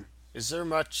 Is there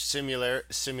much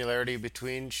similarity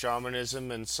between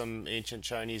shamanism and some ancient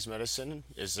Chinese medicine?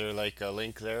 Is there like a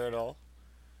link there at all?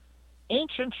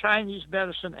 Ancient Chinese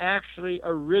medicine actually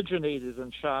originated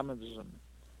in shamanism,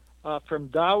 from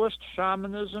Taoist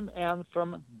shamanism and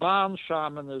from Bon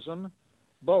shamanism,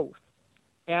 both.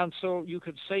 And so you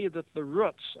could say that the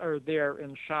roots are there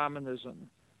in shamanism.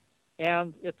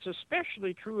 And it's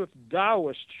especially true of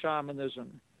Taoist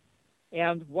shamanism.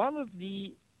 And one of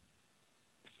the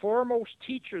foremost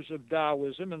teachers of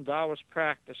Taoism and Taoist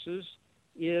practices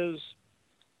is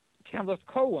Kenneth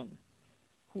Cohen,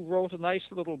 who wrote a nice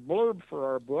little blurb for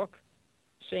our book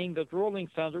saying that Rolling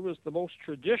Thunder was the most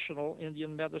traditional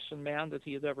Indian medicine man that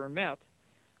he had ever met.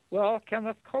 Well,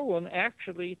 Kenneth Cohen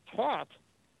actually taught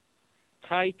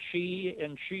Tai Chi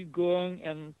and Qigong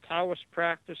and Taoist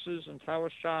practices and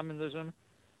Taoist shamanism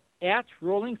at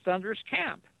Rolling Thunder's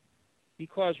camp,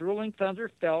 because Rolling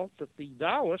Thunder felt that the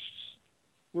Taoists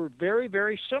were very,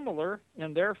 very similar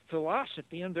in their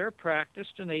philosophy and their practice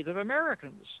to Native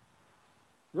Americans.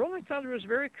 Rolling Thunder was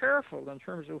very careful in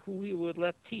terms of who he would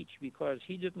let teach, because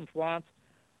he didn't want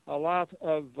a lot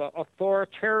of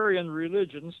authoritarian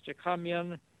religions to come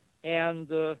in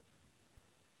and,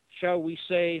 shall we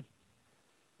say,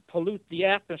 pollute the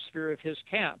atmosphere of his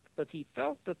camp. But he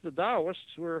felt that the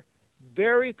Taoists were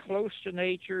very close to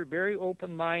nature, very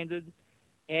open-minded,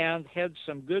 and had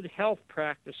some good health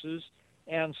practices,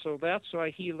 and so that's why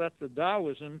he let the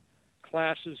Taoism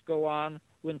classes go on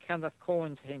when Kenneth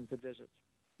Cohen came to visit.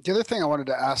 The other thing I wanted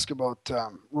to ask about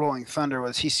Rolling Thunder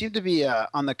was he seemed to be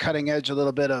on the cutting edge a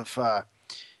little bit of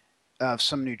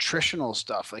some nutritional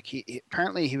stuff. Like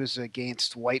apparently he was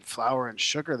against white flour and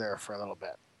sugar there for a little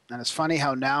bit. And it's funny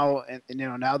how now,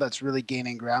 now that's really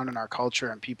gaining ground in our culture,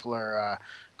 and people are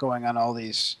going on all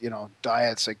these,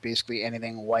 diets, like basically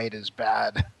anything white is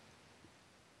bad.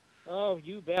 Oh,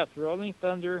 you bet. Rolling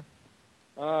Thunder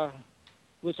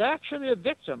was actually a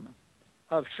victim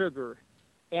of sugar,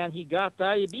 and he got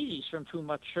diabetes from too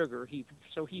much sugar.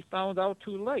 So he found out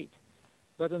too late.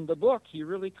 But in the book, he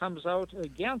really comes out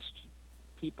against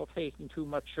people taking too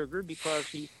much sugar, because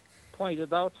he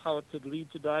pointed out how it could lead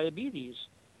to diabetes.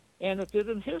 And it did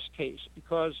in his case,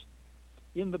 because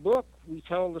in the book we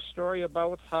tell the story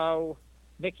about how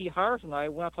Mickey Hart and I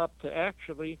went up to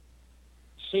actually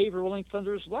save Rolling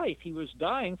Thunder's life. He was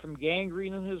dying from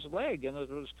gangrene in his leg, and it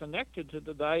was connected to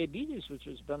the diabetes, which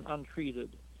has been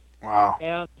untreated. Wow.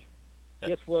 And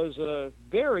it was a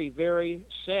very, very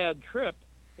sad trip.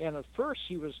 And at first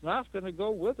he was not going to go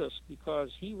with us,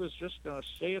 because he was just going to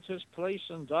stay at his place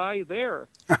and die there.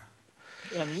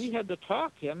 And we had to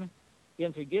talk him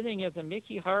into getting into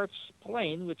Mickey Hart's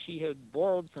plane, which he had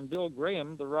borrowed from Bill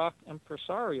Graham, the rock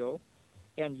impresario,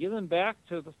 and get him back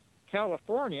to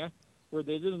California, where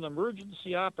they did an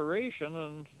emergency operation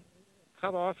and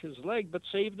cut off his leg, but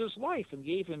saved his life and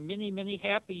gave him many, many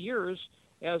happy years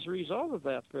as a result of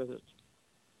that visit.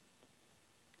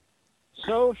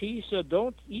 So he said,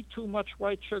 don't eat too much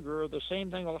white sugar, or the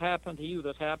same thing will happen to you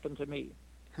that happened to me.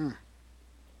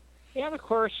 And, of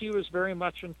course, he was very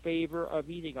much in favor of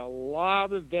eating a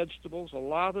lot of vegetables, a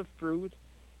lot of fruit,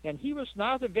 and he was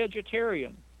not a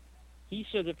vegetarian. He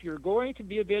said, if you're going to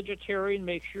be a vegetarian,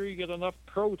 make sure you get enough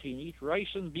protein, eat rice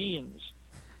and beans.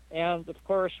 And, of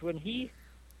course, when he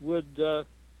would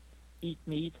eat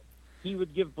meat, he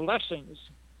would give blessings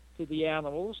to the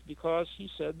animals, because he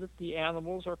said that the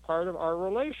animals are part of our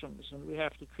relations, and we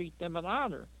have to treat them in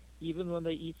honor, even when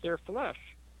they eat their flesh.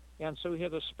 And so he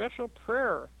had a special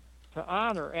prayer to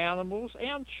honor animals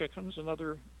and chickens and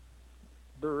other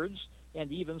birds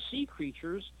and even sea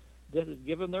creatures that had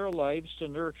given their lives to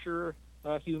nurture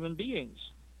human beings.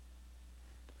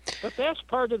 But that's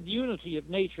part of the unity of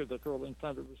nature that Rolling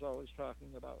Thunder was always talking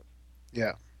about.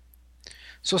 Yeah.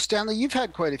 So, Stanley, you've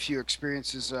had quite a few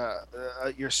experiences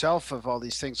yourself of all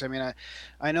these things. I mean,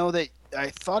 I know that I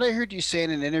thought I heard you say in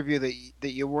an interview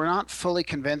that you were not fully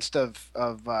convinced of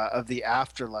the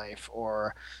afterlife,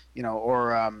 or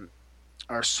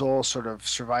our soul sort of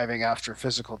surviving after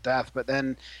physical death. But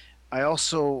then I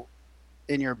also,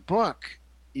 in your book,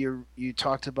 you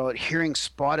talked about hearing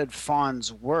Spotted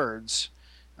Fawn's words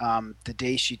the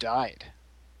day she died.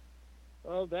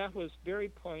 Oh, that was very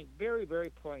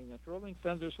poignant. Rolling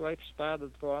Thunder's wife,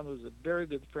 Spotted Fawn, was a very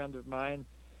good friend of mine.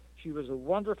 She was a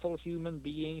wonderful human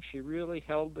being. She really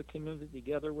held the community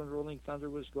together when Rolling Thunder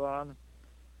was gone.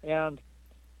 And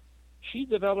she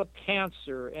developed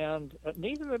cancer, and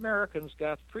Native Americans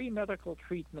got free medical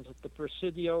treatment at the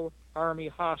Presidio Army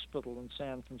Hospital in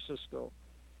San Francisco.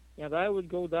 And I would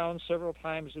go down several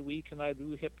times a week, and I'd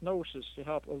do hypnosis to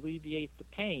help alleviate the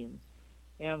pain.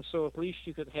 And so at least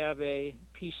you could have a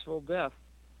peaceful death.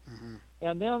 Mm-hmm.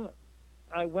 And then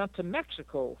I went to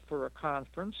Mexico for a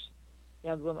conference,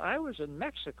 and when I was in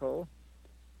Mexico,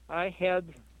 I had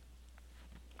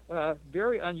a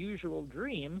very unusual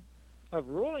dream of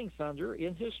Rolling Thunder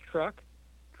in his truck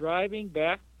driving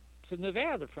back to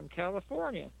Nevada from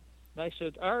California. And I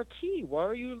said, RT, why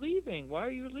are you leaving? Why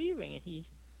are you leaving? And he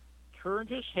turned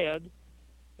his head,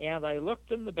 and I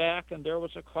looked in the back, and there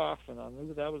was a coffin. I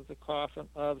knew that was the coffin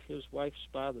of his wife,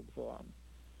 Spotted Fawn.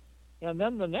 And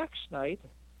then the next night,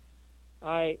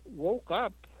 I woke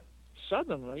up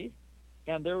suddenly,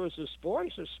 and there was this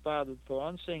voice of Spotted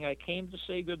Fawn saying, I came to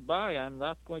say goodbye. I'm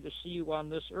not going to see you on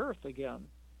this earth again.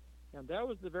 And that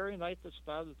was the very night that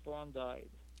Spotted Fawn died.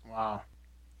 Wow.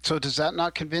 So does that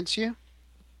not convince you?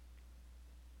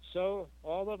 So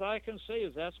all that I can say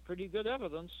is that's pretty good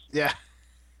evidence. Yeah.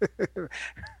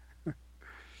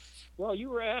 Well, you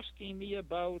were asking me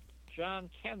about John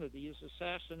Kennedy's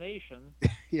assassination.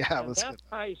 Yeah. And that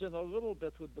ties in a little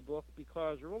bit with the book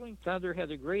because Rolling Thunder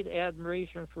had a great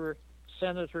admiration for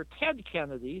Senator Ted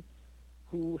Kennedy,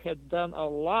 who had done a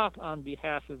lot on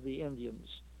behalf of the Indians.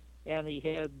 And he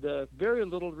had very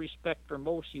little respect for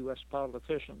most U.S.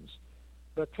 politicians.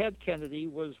 But Ted Kennedy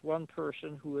was one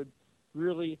person who had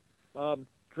really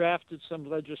drafted some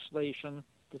legislation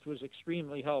that was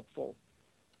extremely helpful.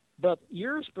 But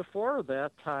years before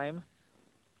that time,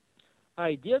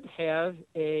 I did have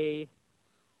a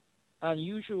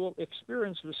unusual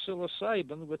experience with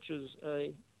psilocybin, which is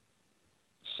a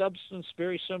substance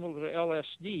very similar to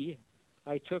LSD.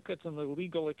 I took it in a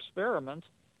legal experiment,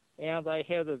 and I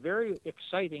had a very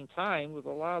exciting time with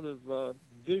a lot of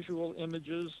visual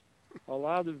images, a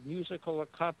lot of musical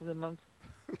accompaniment,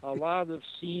 a lot of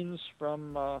scenes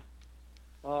from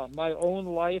my own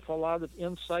life, a lot of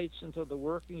insights into the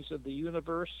workings of the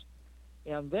universe.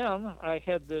 And then I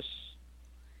had this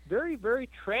very, very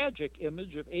tragic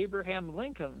image of Abraham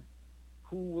Lincoln,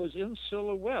 who was in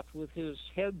silhouette with his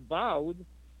head bowed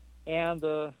and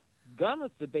a gun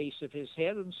at the base of his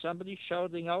head, and somebody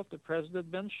shouting out the president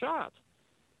had been shot.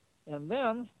 And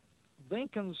then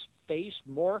Lincoln's face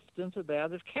morphed into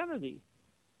that of Kennedy.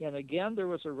 And again, there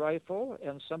was a rifle,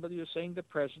 and somebody was saying the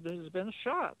president has been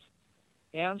shot.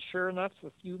 And sure enough,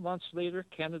 a few months later,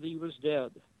 Kennedy was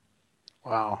dead.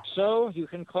 Wow. So you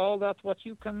can call that what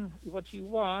you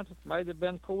want. It might have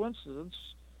been coincidence.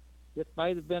 It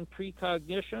might have been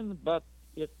precognition, but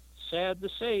it's sad to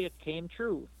say it came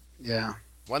true. Yeah.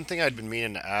 One thing I'd been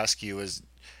meaning to ask you is,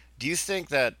 do you think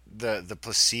that the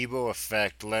placebo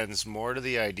effect lends more to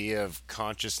the idea of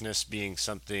consciousness being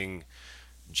something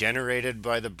generated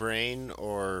by the brain,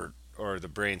 or the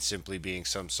brain simply being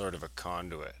some sort of a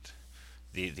conduit?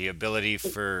 The ability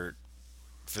for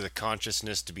the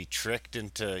consciousness to be tricked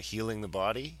into healing the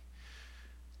body?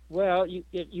 Well,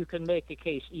 you can make a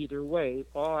case either way.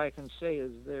 All I can say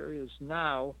is there is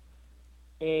now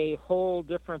a whole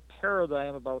different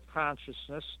paradigm about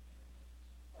consciousness,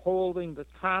 holding that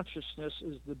consciousness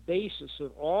is the basis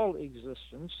of all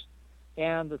existence,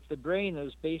 and that the brain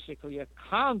is basically a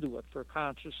conduit for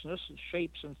consciousness. It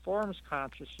shapes and forms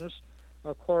consciousness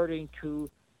according to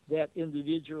that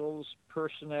individual's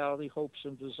personality, hopes,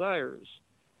 and desires.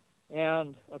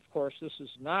 And, of course, this is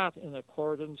not in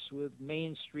accordance with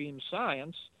mainstream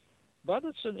science, but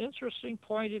it's an interesting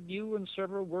point of view, and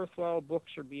several worthwhile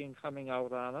books are coming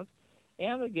out on it.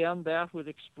 And, again, that would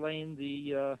explain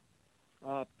the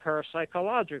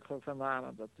parapsychological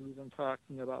phenomena that we've been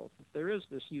talking about, that there is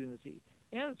this unity.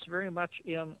 And it's very much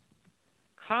in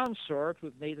consort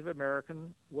with Native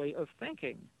American way of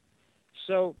thinking.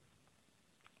 So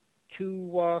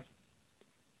to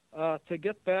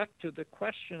get back to the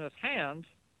question at hand,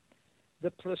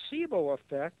 the placebo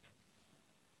effect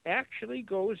actually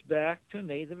goes back to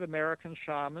Native American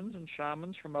shamans and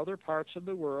shamans from other parts of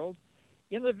the world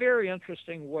in a very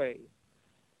interesting way.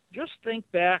 Just think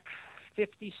back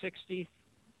 50, 60,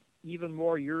 even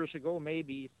more years ago,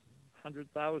 maybe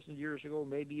 100,000 years ago,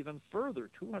 maybe even further,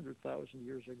 200,000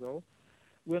 years ago,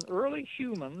 when early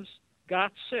humans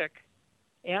got sick,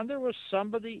 and there was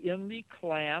somebody in the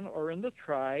clan or in the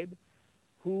tribe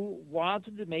who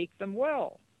wanted to make them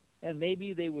well. And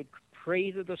maybe they would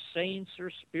pray to the saints or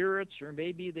spirits, or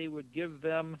maybe they would give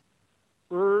them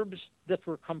herbs that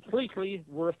were completely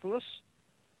worthless.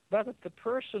 But if the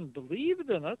person believed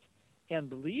in it and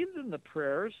believed in the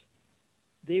prayers,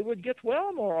 they would get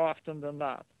well more often than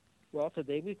not. Well,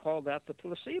 today we call that the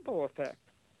placebo effect.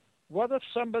 What if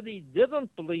somebody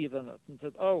didn't believe in it and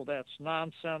said, oh, that's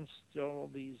nonsense,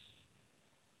 these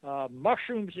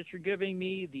mushrooms that you're giving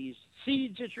me, these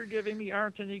seeds that you're giving me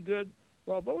aren't any good?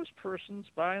 Well, those persons,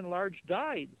 by and large,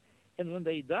 died. And when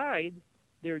they died,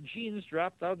 their genes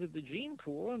dropped out of the gene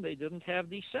pool and they didn't have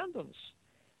descendants.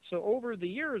 So over the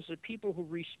years, the people who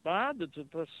responded to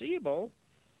placebo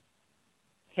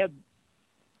had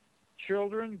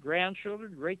children,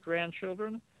 grandchildren,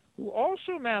 great-grandchildren, who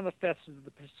also manifested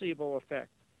the placebo effect.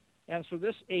 And so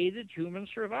this aided human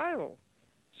survival.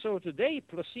 So today,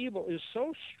 placebo is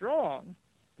so strong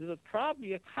that it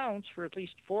probably accounts for at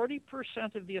least 40%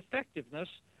 of the effectiveness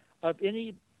of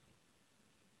any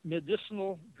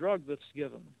medicinal drug that's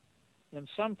given, and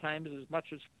sometimes as much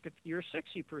as 50 or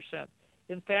 60%.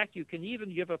 In fact, you can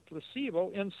even give a placebo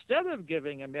instead of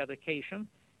giving a medication,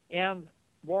 and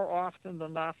more often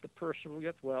than not, the person will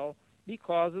get well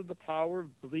because of the power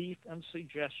of belief and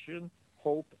suggestion,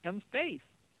 hope, and faith.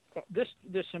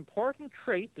 This important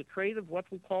trait, the trait of what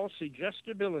we call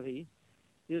suggestibility,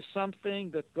 is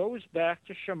something that goes back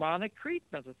to shamanic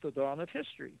treatment at the dawn of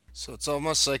history. So it's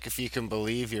almost like if you can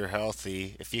believe you're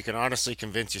healthy, if you can honestly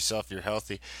convince yourself you're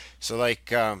healthy. So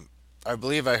like, I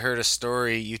believe I heard a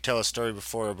story, you tell a story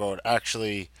before about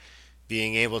actually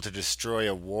being able to destroy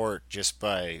a wart just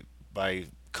by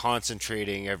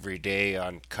concentrating every day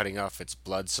on cutting off its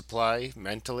blood supply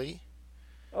mentally.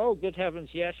 Oh, good heavens,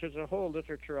 yes, there's a whole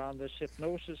literature on this.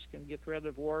 Hypnosis can get rid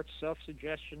of warts,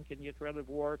 self-suggestion can get rid of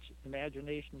warts,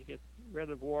 imagination can get rid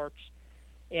of warts.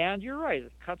 And you're right,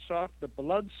 it cuts off the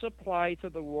blood supply to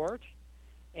the wart,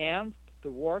 and the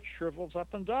wart shrivels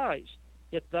up and dies.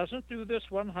 It doesn't do this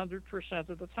 100%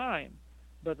 of the time,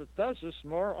 but it does this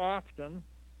more often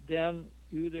than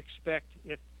you'd expect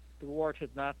if the wart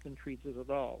had not been treated at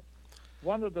all.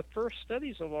 One of the first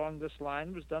studies along this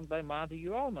line was done by Monty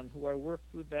Ullman, who I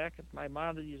worked with back at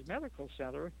Maimonides Medical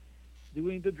Center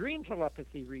doing the dream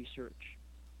telepathy research.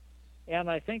 And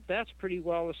I think that's pretty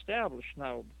well established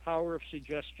now, the power of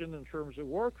suggestion in terms of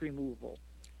wart removal.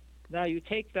 Now you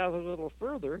take that a little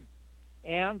further,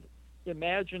 and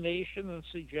imagination and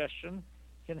suggestion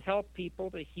can help people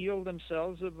to heal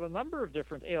themselves of a number of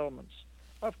different ailments.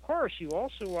 Of course, you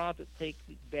also want to take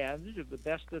advantage of the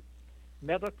best that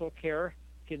medical care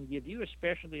can give you,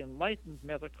 especially enlightened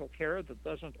medical care that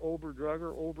doesn't overdrug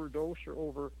or overdose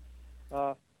or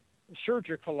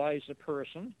surgicalize a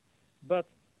person. But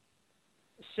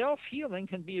self-healing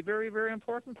can be a very, very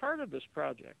important part of this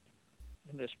project,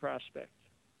 in this prospect.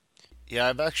 Yeah,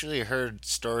 I've actually heard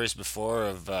stories before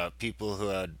of people who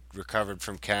had recovered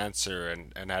from cancer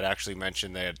and had actually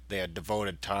mentioned they had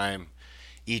devoted time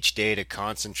each day to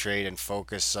concentrate and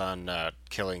focus on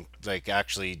killing, like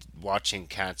actually watching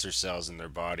cancer cells in their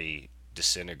body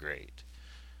disintegrate.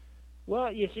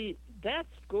 Well, you see, that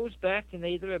goes back to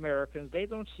Native Americans. They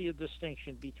don't see a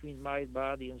distinction between mind,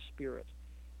 body, and spirit.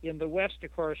 In the West,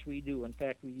 of course, we do. In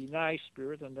fact, we deny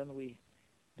spirit, and then we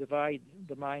divide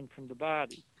the mind from the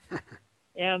body.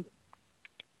 And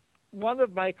one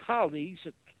of my colleagues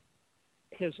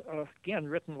has, again,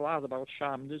 written a lot about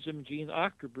shamanism, Jean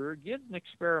Achterberg, did an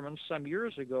experiment some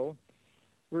years ago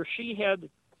where she had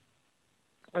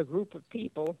a group of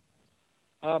people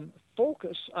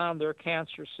focus on their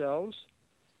cancer cells,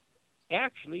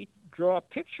 actually draw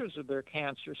pictures of their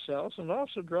cancer cells, and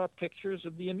also draw pictures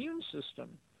of the immune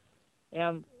system.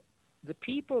 And the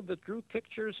people that drew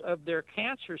pictures of their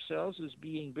cancer cells as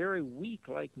being very weak,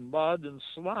 like mud and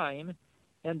slime,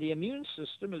 and the immune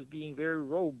system as being very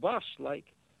robust, like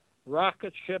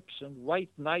rocket ships and white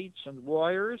knights and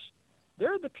warriors,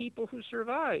 they're the people who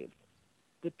survived.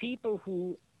 The people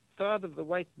who thought of the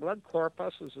white blood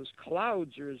corpuscles as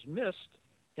clouds or as mist,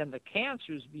 and the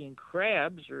cancers being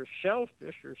crabs or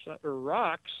shellfish or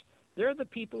rocks, they're the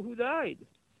people who died.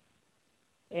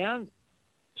 And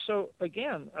so,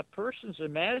 again, a person's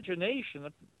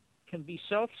imagination can be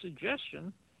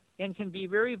self-suggestion and can be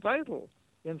very vital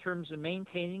in terms of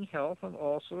maintaining health and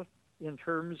also in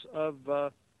terms of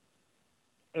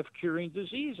curing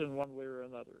disease in one way or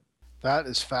another. That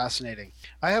is fascinating.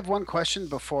 I have one question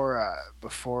before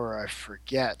I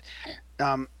forget.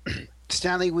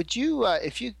 Stanley, would you,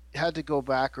 if you had to go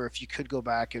back, or if you could go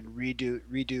back and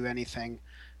redo anything,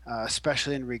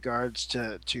 especially in regards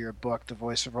to your book, The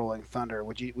Voice of Rolling Thunder,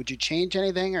 would you change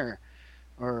anything or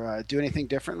do anything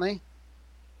differently?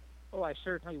 Oh, I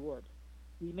certainly would.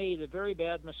 We made a very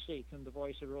bad mistake in The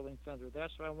Voice of Rolling Thunder.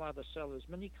 That's why I want to sell as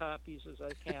many copies as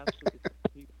I can so that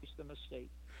we reach a mistake.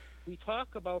 We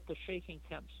talk about the shaking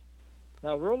tents.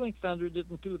 Now, Rolling Thunder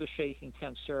didn't do the shaking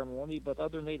tent ceremony, but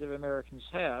other Native Americans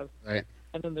have. Right.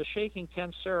 And in the shaking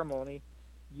tent ceremony,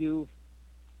 you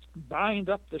bind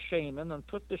up the shaman and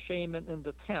put the shaman in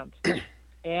the tent,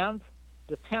 and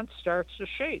the tent starts to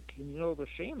shake. And you know the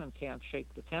shaman can't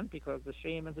shake the tent because the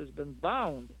shaman has been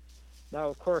bound. Now,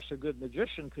 of course, a good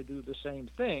magician could do the same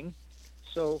thing,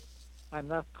 so I'm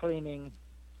not claiming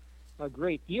a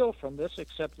great deal from this,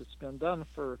 except it's been done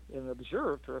and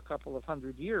observed for a couple of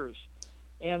hundred years.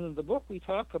 And in the book, we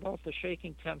talk about the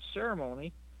shaking tent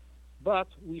ceremony, but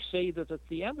we say that at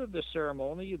the end of the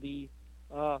ceremony, the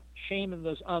shaman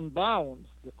is unbound.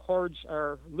 The cords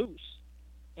are loose,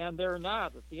 and they're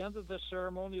not. At the end of the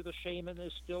ceremony, the shaman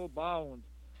is still bound.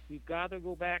 We've got to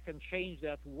go back and change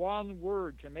that one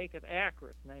word to make it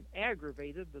accurate, and I'm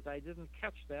aggravated that I didn't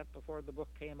catch that before the book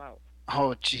came out.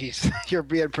 Oh, jeez. You're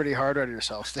being pretty hard on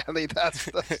yourself, Stanley. That's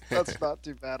not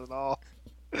too bad at all.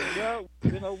 Well,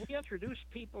 you know, we introduce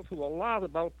people to a lot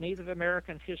about Native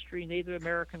American history, Native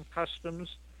American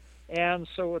customs, and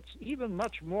so it's even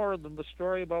much more than the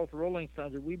story about Rolling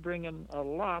Thunder. We bring in a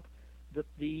lot that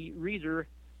the reader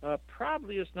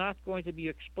probably is not going to be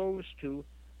exposed to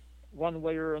one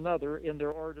way or another in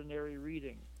their ordinary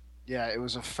reading. Yeah, it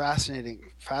was a fascinating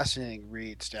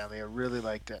read, Stanley. I really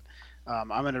liked it. I'm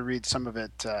going to read some of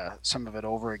it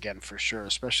over again for sure,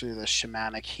 especially the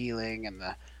shamanic healing and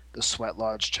the sweat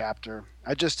lodge chapter.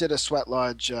 I just did a sweat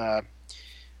lodge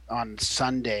on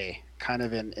Sunday, kind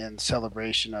of in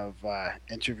celebration of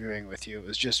interviewing with you. It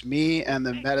was just me and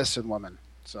the medicine woman.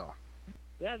 So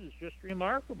that is just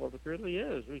remarkable. It really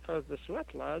is, because the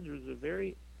sweat lodge is a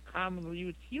very commonly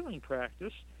used healing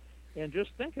practice. And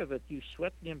just think of it, you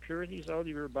sweat the impurities out of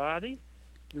your body,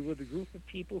 you're with a group of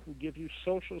people who give you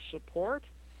social support,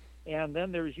 and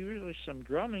then there's usually some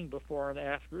drumming before and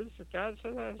afterwards. It has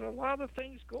a lot of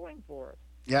things going for it.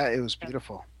 Yeah, it was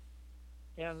beautiful.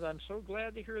 And I'm so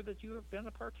glad to hear that you have been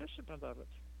a participant of it.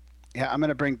 Yeah, I'm going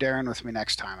to bring Darren with me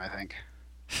next time, I think.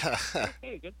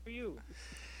 Okay, good for you.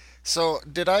 So,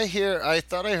 I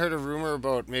thought I heard a rumor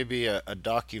about maybe a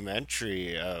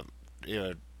documentary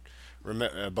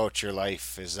about your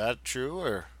life. Is that true,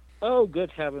 or? Oh,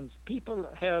 good heavens. People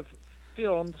have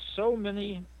filmed so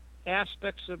many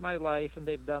aspects of my life, and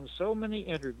they've done so many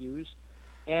interviews,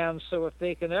 and so if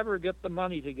they can ever get the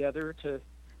money together to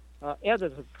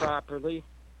edit it properly,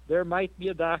 there might be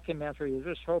a documentary. I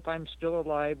just hope I'm still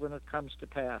alive when it comes to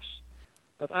pass.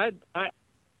 But I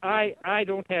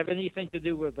don't have anything to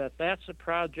do with that. That's a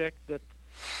project that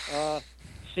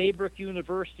Saybrook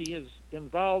University is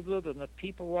involved with, and if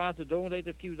people want to donate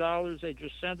a few dollars, they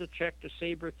just send a check to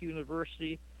Saybrook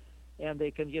University, and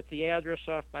they can get the address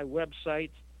off my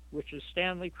website, which is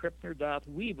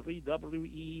stanleykrippner.weebly,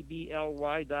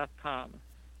 WEBLY.com.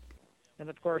 And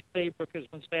of course, Saybrook is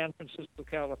in San Francisco,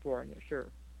 California. Sure.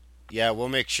 Yeah, we'll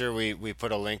make sure we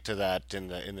put a link to that in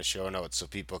the show notes so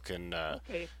people can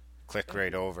click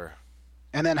right over.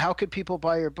 And then how could people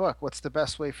buy your book? What's the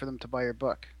best way for them to buy your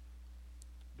book?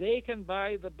 They can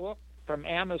buy the book from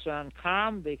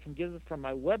Amazon.com. They can get it from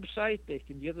my website. They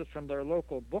can get it from their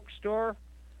local bookstore.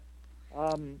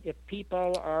 If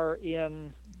people are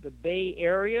in the Bay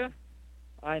Area,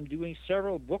 I'm doing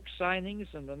several book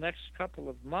signings in the next couple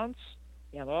of months,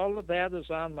 and all of that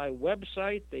is on my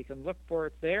website. They can look for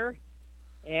it there.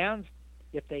 And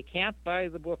if they can't buy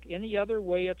the book any other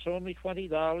way, it's only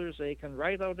 $20. They can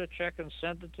write out a check and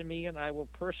send it to me, and I will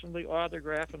personally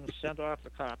autograph and send off a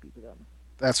copy to them.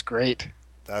 That's great.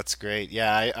 That's great.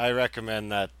 Yeah, I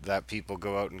recommend that people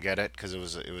go out and get it, because it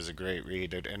was a great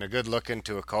read and a good look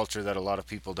into a culture that a lot of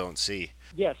people don't see.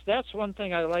 Yes, that's one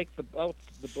thing I like about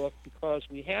the book, because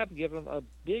we have given a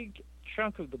big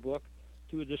chunk of the book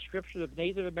to a description of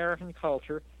Native American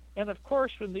culture. And of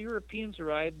course, when the Europeans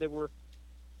arrived, there were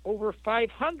over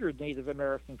 500 Native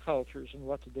American cultures in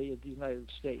what today is the United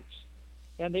States.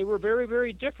 And they were very,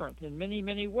 very different in many,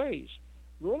 many ways.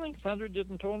 Rolling Thunder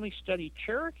didn't only study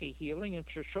Cherokee healing and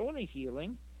Shoshone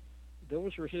healing.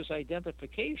 Those were his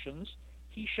identifications.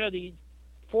 He studied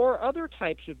 4 other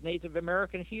types of Native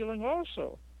American healing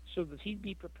also, so that he'd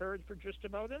be prepared for just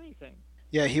about anything.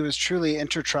 Yeah, he was truly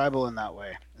intertribal in that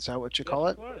way. Is that what you call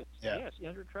it? Was. Yeah. Yes,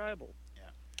 intertribal.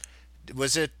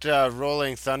 Was it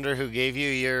Rolling Thunder who gave you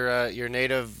your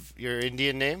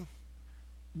Indian name?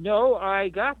 No, I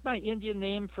got my Indian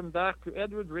name from Dr.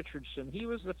 Edward Richardson. He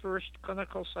was the first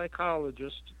clinical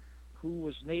psychologist who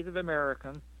was Native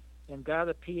American and got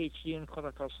a PhD in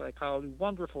clinical psychology.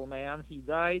 Wonderful man. He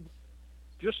died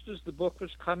just as the book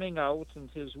was coming out, and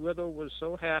his widow was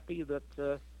so happy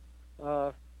that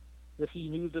that he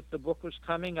knew that the book was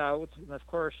coming out. And of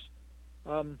course,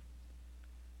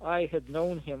 I had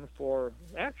known him for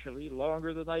actually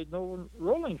longer than I'd known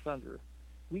Rolling Thunder.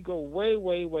 We go way,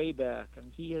 way, way back,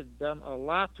 and he had done a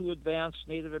lot to advance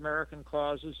Native American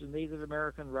causes and Native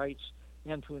American rights,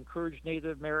 and to encourage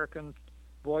Native American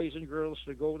boys and girls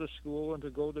to go to school and to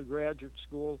go to graduate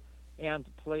school and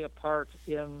to play a part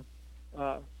in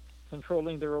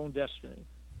controlling their own destiny.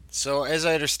 So, as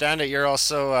I understand it, you're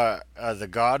also the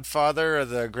godfather of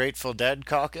the Grateful Dead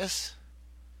caucus?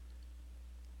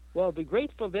 Well, the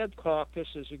Grateful Dead Caucus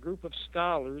is a group of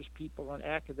scholars, people in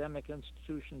academic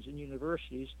institutions and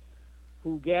universities,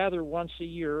 who gather once a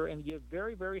year and give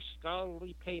very, very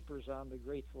scholarly papers on the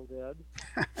Grateful Dead.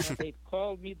 And they've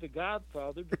called me the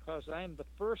Godfather because I'm the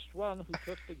first one who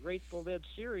took the Grateful Dead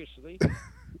seriously in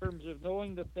terms of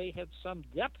knowing that they had some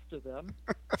depth to them,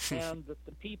 and that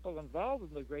the people involved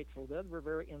in the Grateful Dead were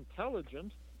very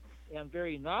intelligent and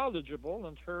very knowledgeable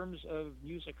in terms of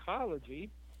musicology.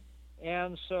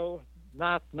 And so,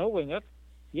 not knowing it,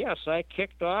 yes, I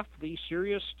kicked off the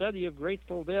serious study of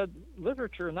Grateful Dead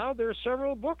literature. Now there are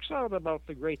several books out about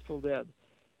the Grateful Dead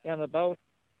and about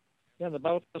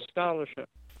the scholarship.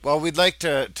 Well, we'd like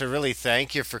to really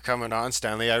thank you for coming on,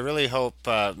 Stanley. I really hope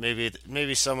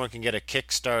maybe someone can get a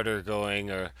Kickstarter going,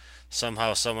 or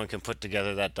somehow someone can put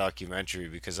together that documentary,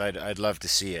 because I'd love to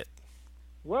see it.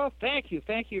 Well, thank you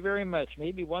very much.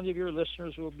 Maybe one of your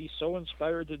listeners will be so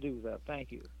inspired to do that.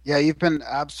 Thank you. Yeah, you've been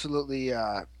absolutely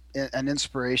an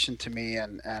inspiration to me,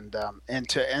 and to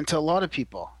a lot of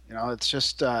people. You know, it's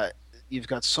just you've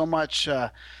got so much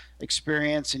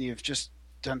experience, and you've just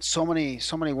done so many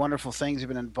wonderful things. You've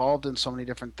been involved in so many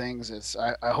different things.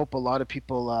 I hope a lot of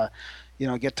people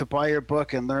get to buy your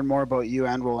book and learn more about you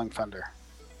and Rolling Thunder.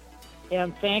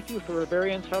 And thank you for a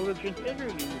very intelligent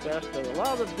interview. You've asked a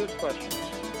lot of good questions.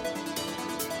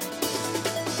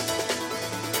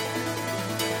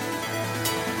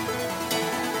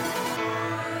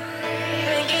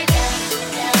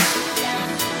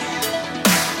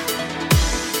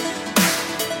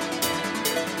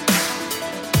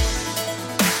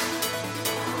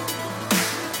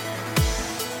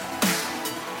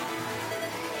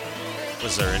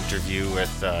 Was our interview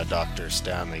with Dr.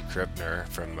 Stanley Krippner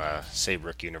from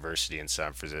Saybrook University in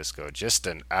San Francisco. Just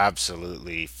an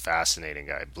absolutely fascinating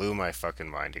guy. Blew my fucking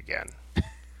mind again.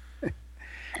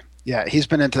 Yeah, he's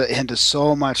been into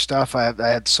so much stuff. I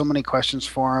had so many questions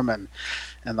for him, and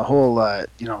the whole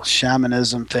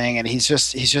shamanism thing, and he's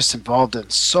just involved in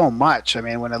so much. I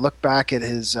mean, when I look back at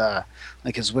his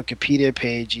his Wikipedia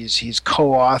page, he's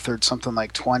co-authored something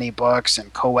like 20 books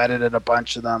and co-edited a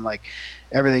bunch of them, like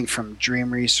everything from dream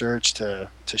research to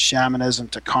shamanism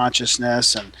to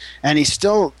consciousness, and he's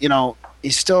still a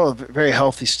very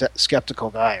healthy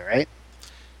skeptical guy, right?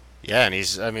 Yeah, and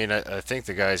I think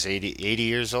the guy's 80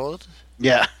 years old.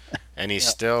 Yeah. And he's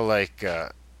still like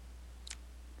a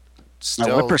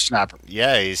whippersnapper.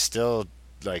 Yeah, he's still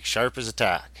like sharp as a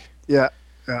tack. Yeah.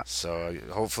 Yeah. So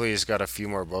hopefully he's got a few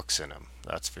more books in him.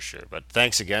 That's for sure. But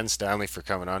thanks again, Stanley, for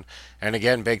coming on. And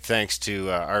again, big thanks to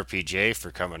RPJ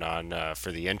for coming on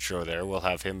for the intro there. We'll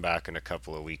have him back in a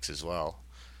couple of weeks as well.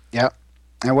 Yeah.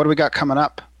 And what do we got coming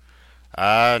up?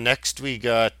 Next we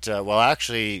got,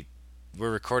 actually,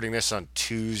 we're recording this on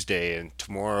Tuesday, and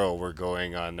tomorrow we're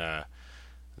going on the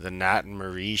Nat and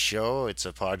Marie show. It's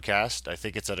a podcast. I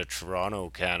think it's out of Toronto,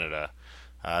 Canada.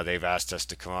 They've asked us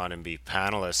to come on and be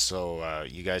panelists, so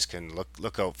you guys can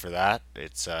look out for that.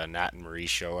 It's Nat and Marie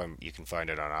show. You can find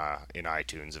it on in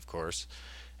iTunes, of course,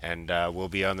 and we'll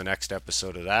be on the next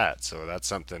episode of that. So that's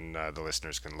something the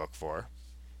listeners can look for.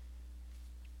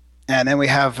 And then we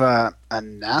have a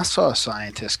NASA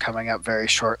scientist coming up very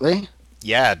shortly.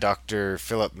 Yeah, Dr.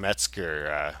 Philip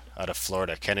Metzger out of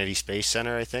Florida, Kennedy Space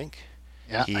Center, I think.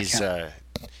 Yeah, he's a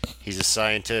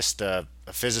scientist, a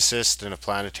physicist, and a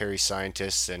planetary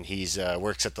scientist, and he's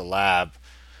works at the lab.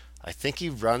 I think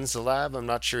he runs the lab. I'm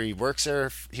not sure he works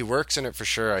there. He works in it for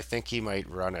sure. I think he might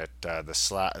run it.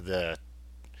 The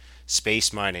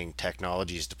space mining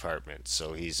technologies department.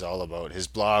 So his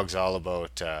blog's all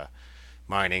about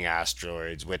mining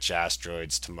asteroids, which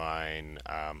asteroids to mine.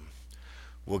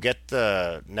 We'll get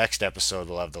the next episode.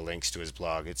 We'll have the links to his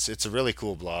blog. It's a really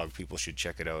cool blog. People should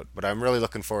check it out. But I'm really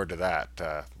looking forward to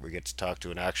that. We get to talk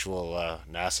to an actual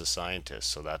NASA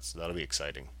scientist, so that'll be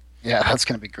exciting. Yeah, that's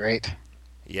going to be great.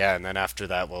 Yeah, and then after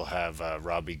that we'll have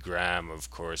Robbie Graham,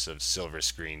 of course, of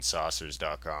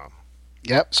SilverScreenSaucers.com.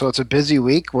 Yep. So it's a busy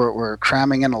week. We're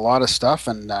cramming in a lot of stuff,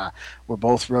 and we're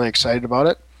both really excited about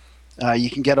it.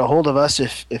 You can get a hold of us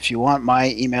if you want. My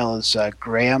email is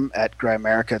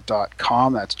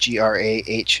graham@grimerica.com. That's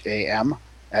Graham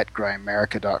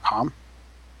 @grimerica.com.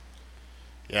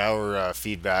 Yeah, or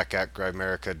feedback at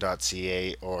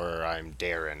grimerica.ca, or I'm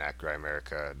Darren at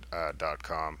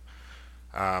grimerica.com.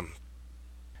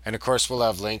 And of course, we'll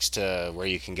have links to where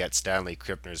you can get Stanley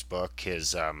Krippner's book,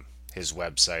 his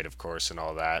website, of course, and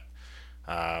all that.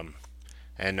 Um,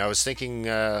 and I was thinking,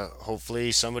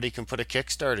 hopefully, somebody can put a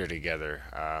Kickstarter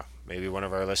together. Maybe one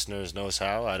of our listeners knows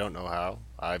how. I don't know how.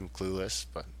 I'm clueless,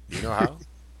 but do you know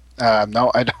how? No,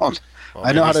 I don't. Well,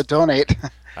 I know how to donate.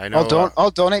 I know.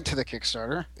 I'll donate to the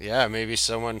Kickstarter. Yeah, maybe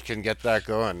someone can get that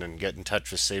going and get in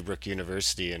touch with Saybrook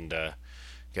University and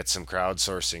get some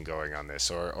crowdsourcing going on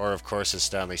this. Or of course, as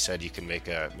Stanley said, you can make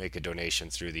a donation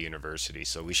through the university.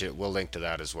 So we'll link to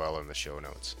that as well in the show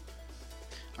notes.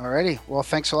 Alrighty. Well,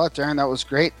 thanks a lot, Darren. That was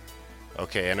great.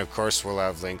 Okay, and of course, we'll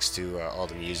have links to all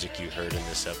the music you heard in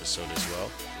this episode as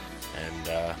well.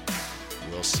 And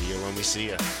we'll see you when we see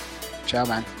you. Ciao,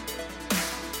 man.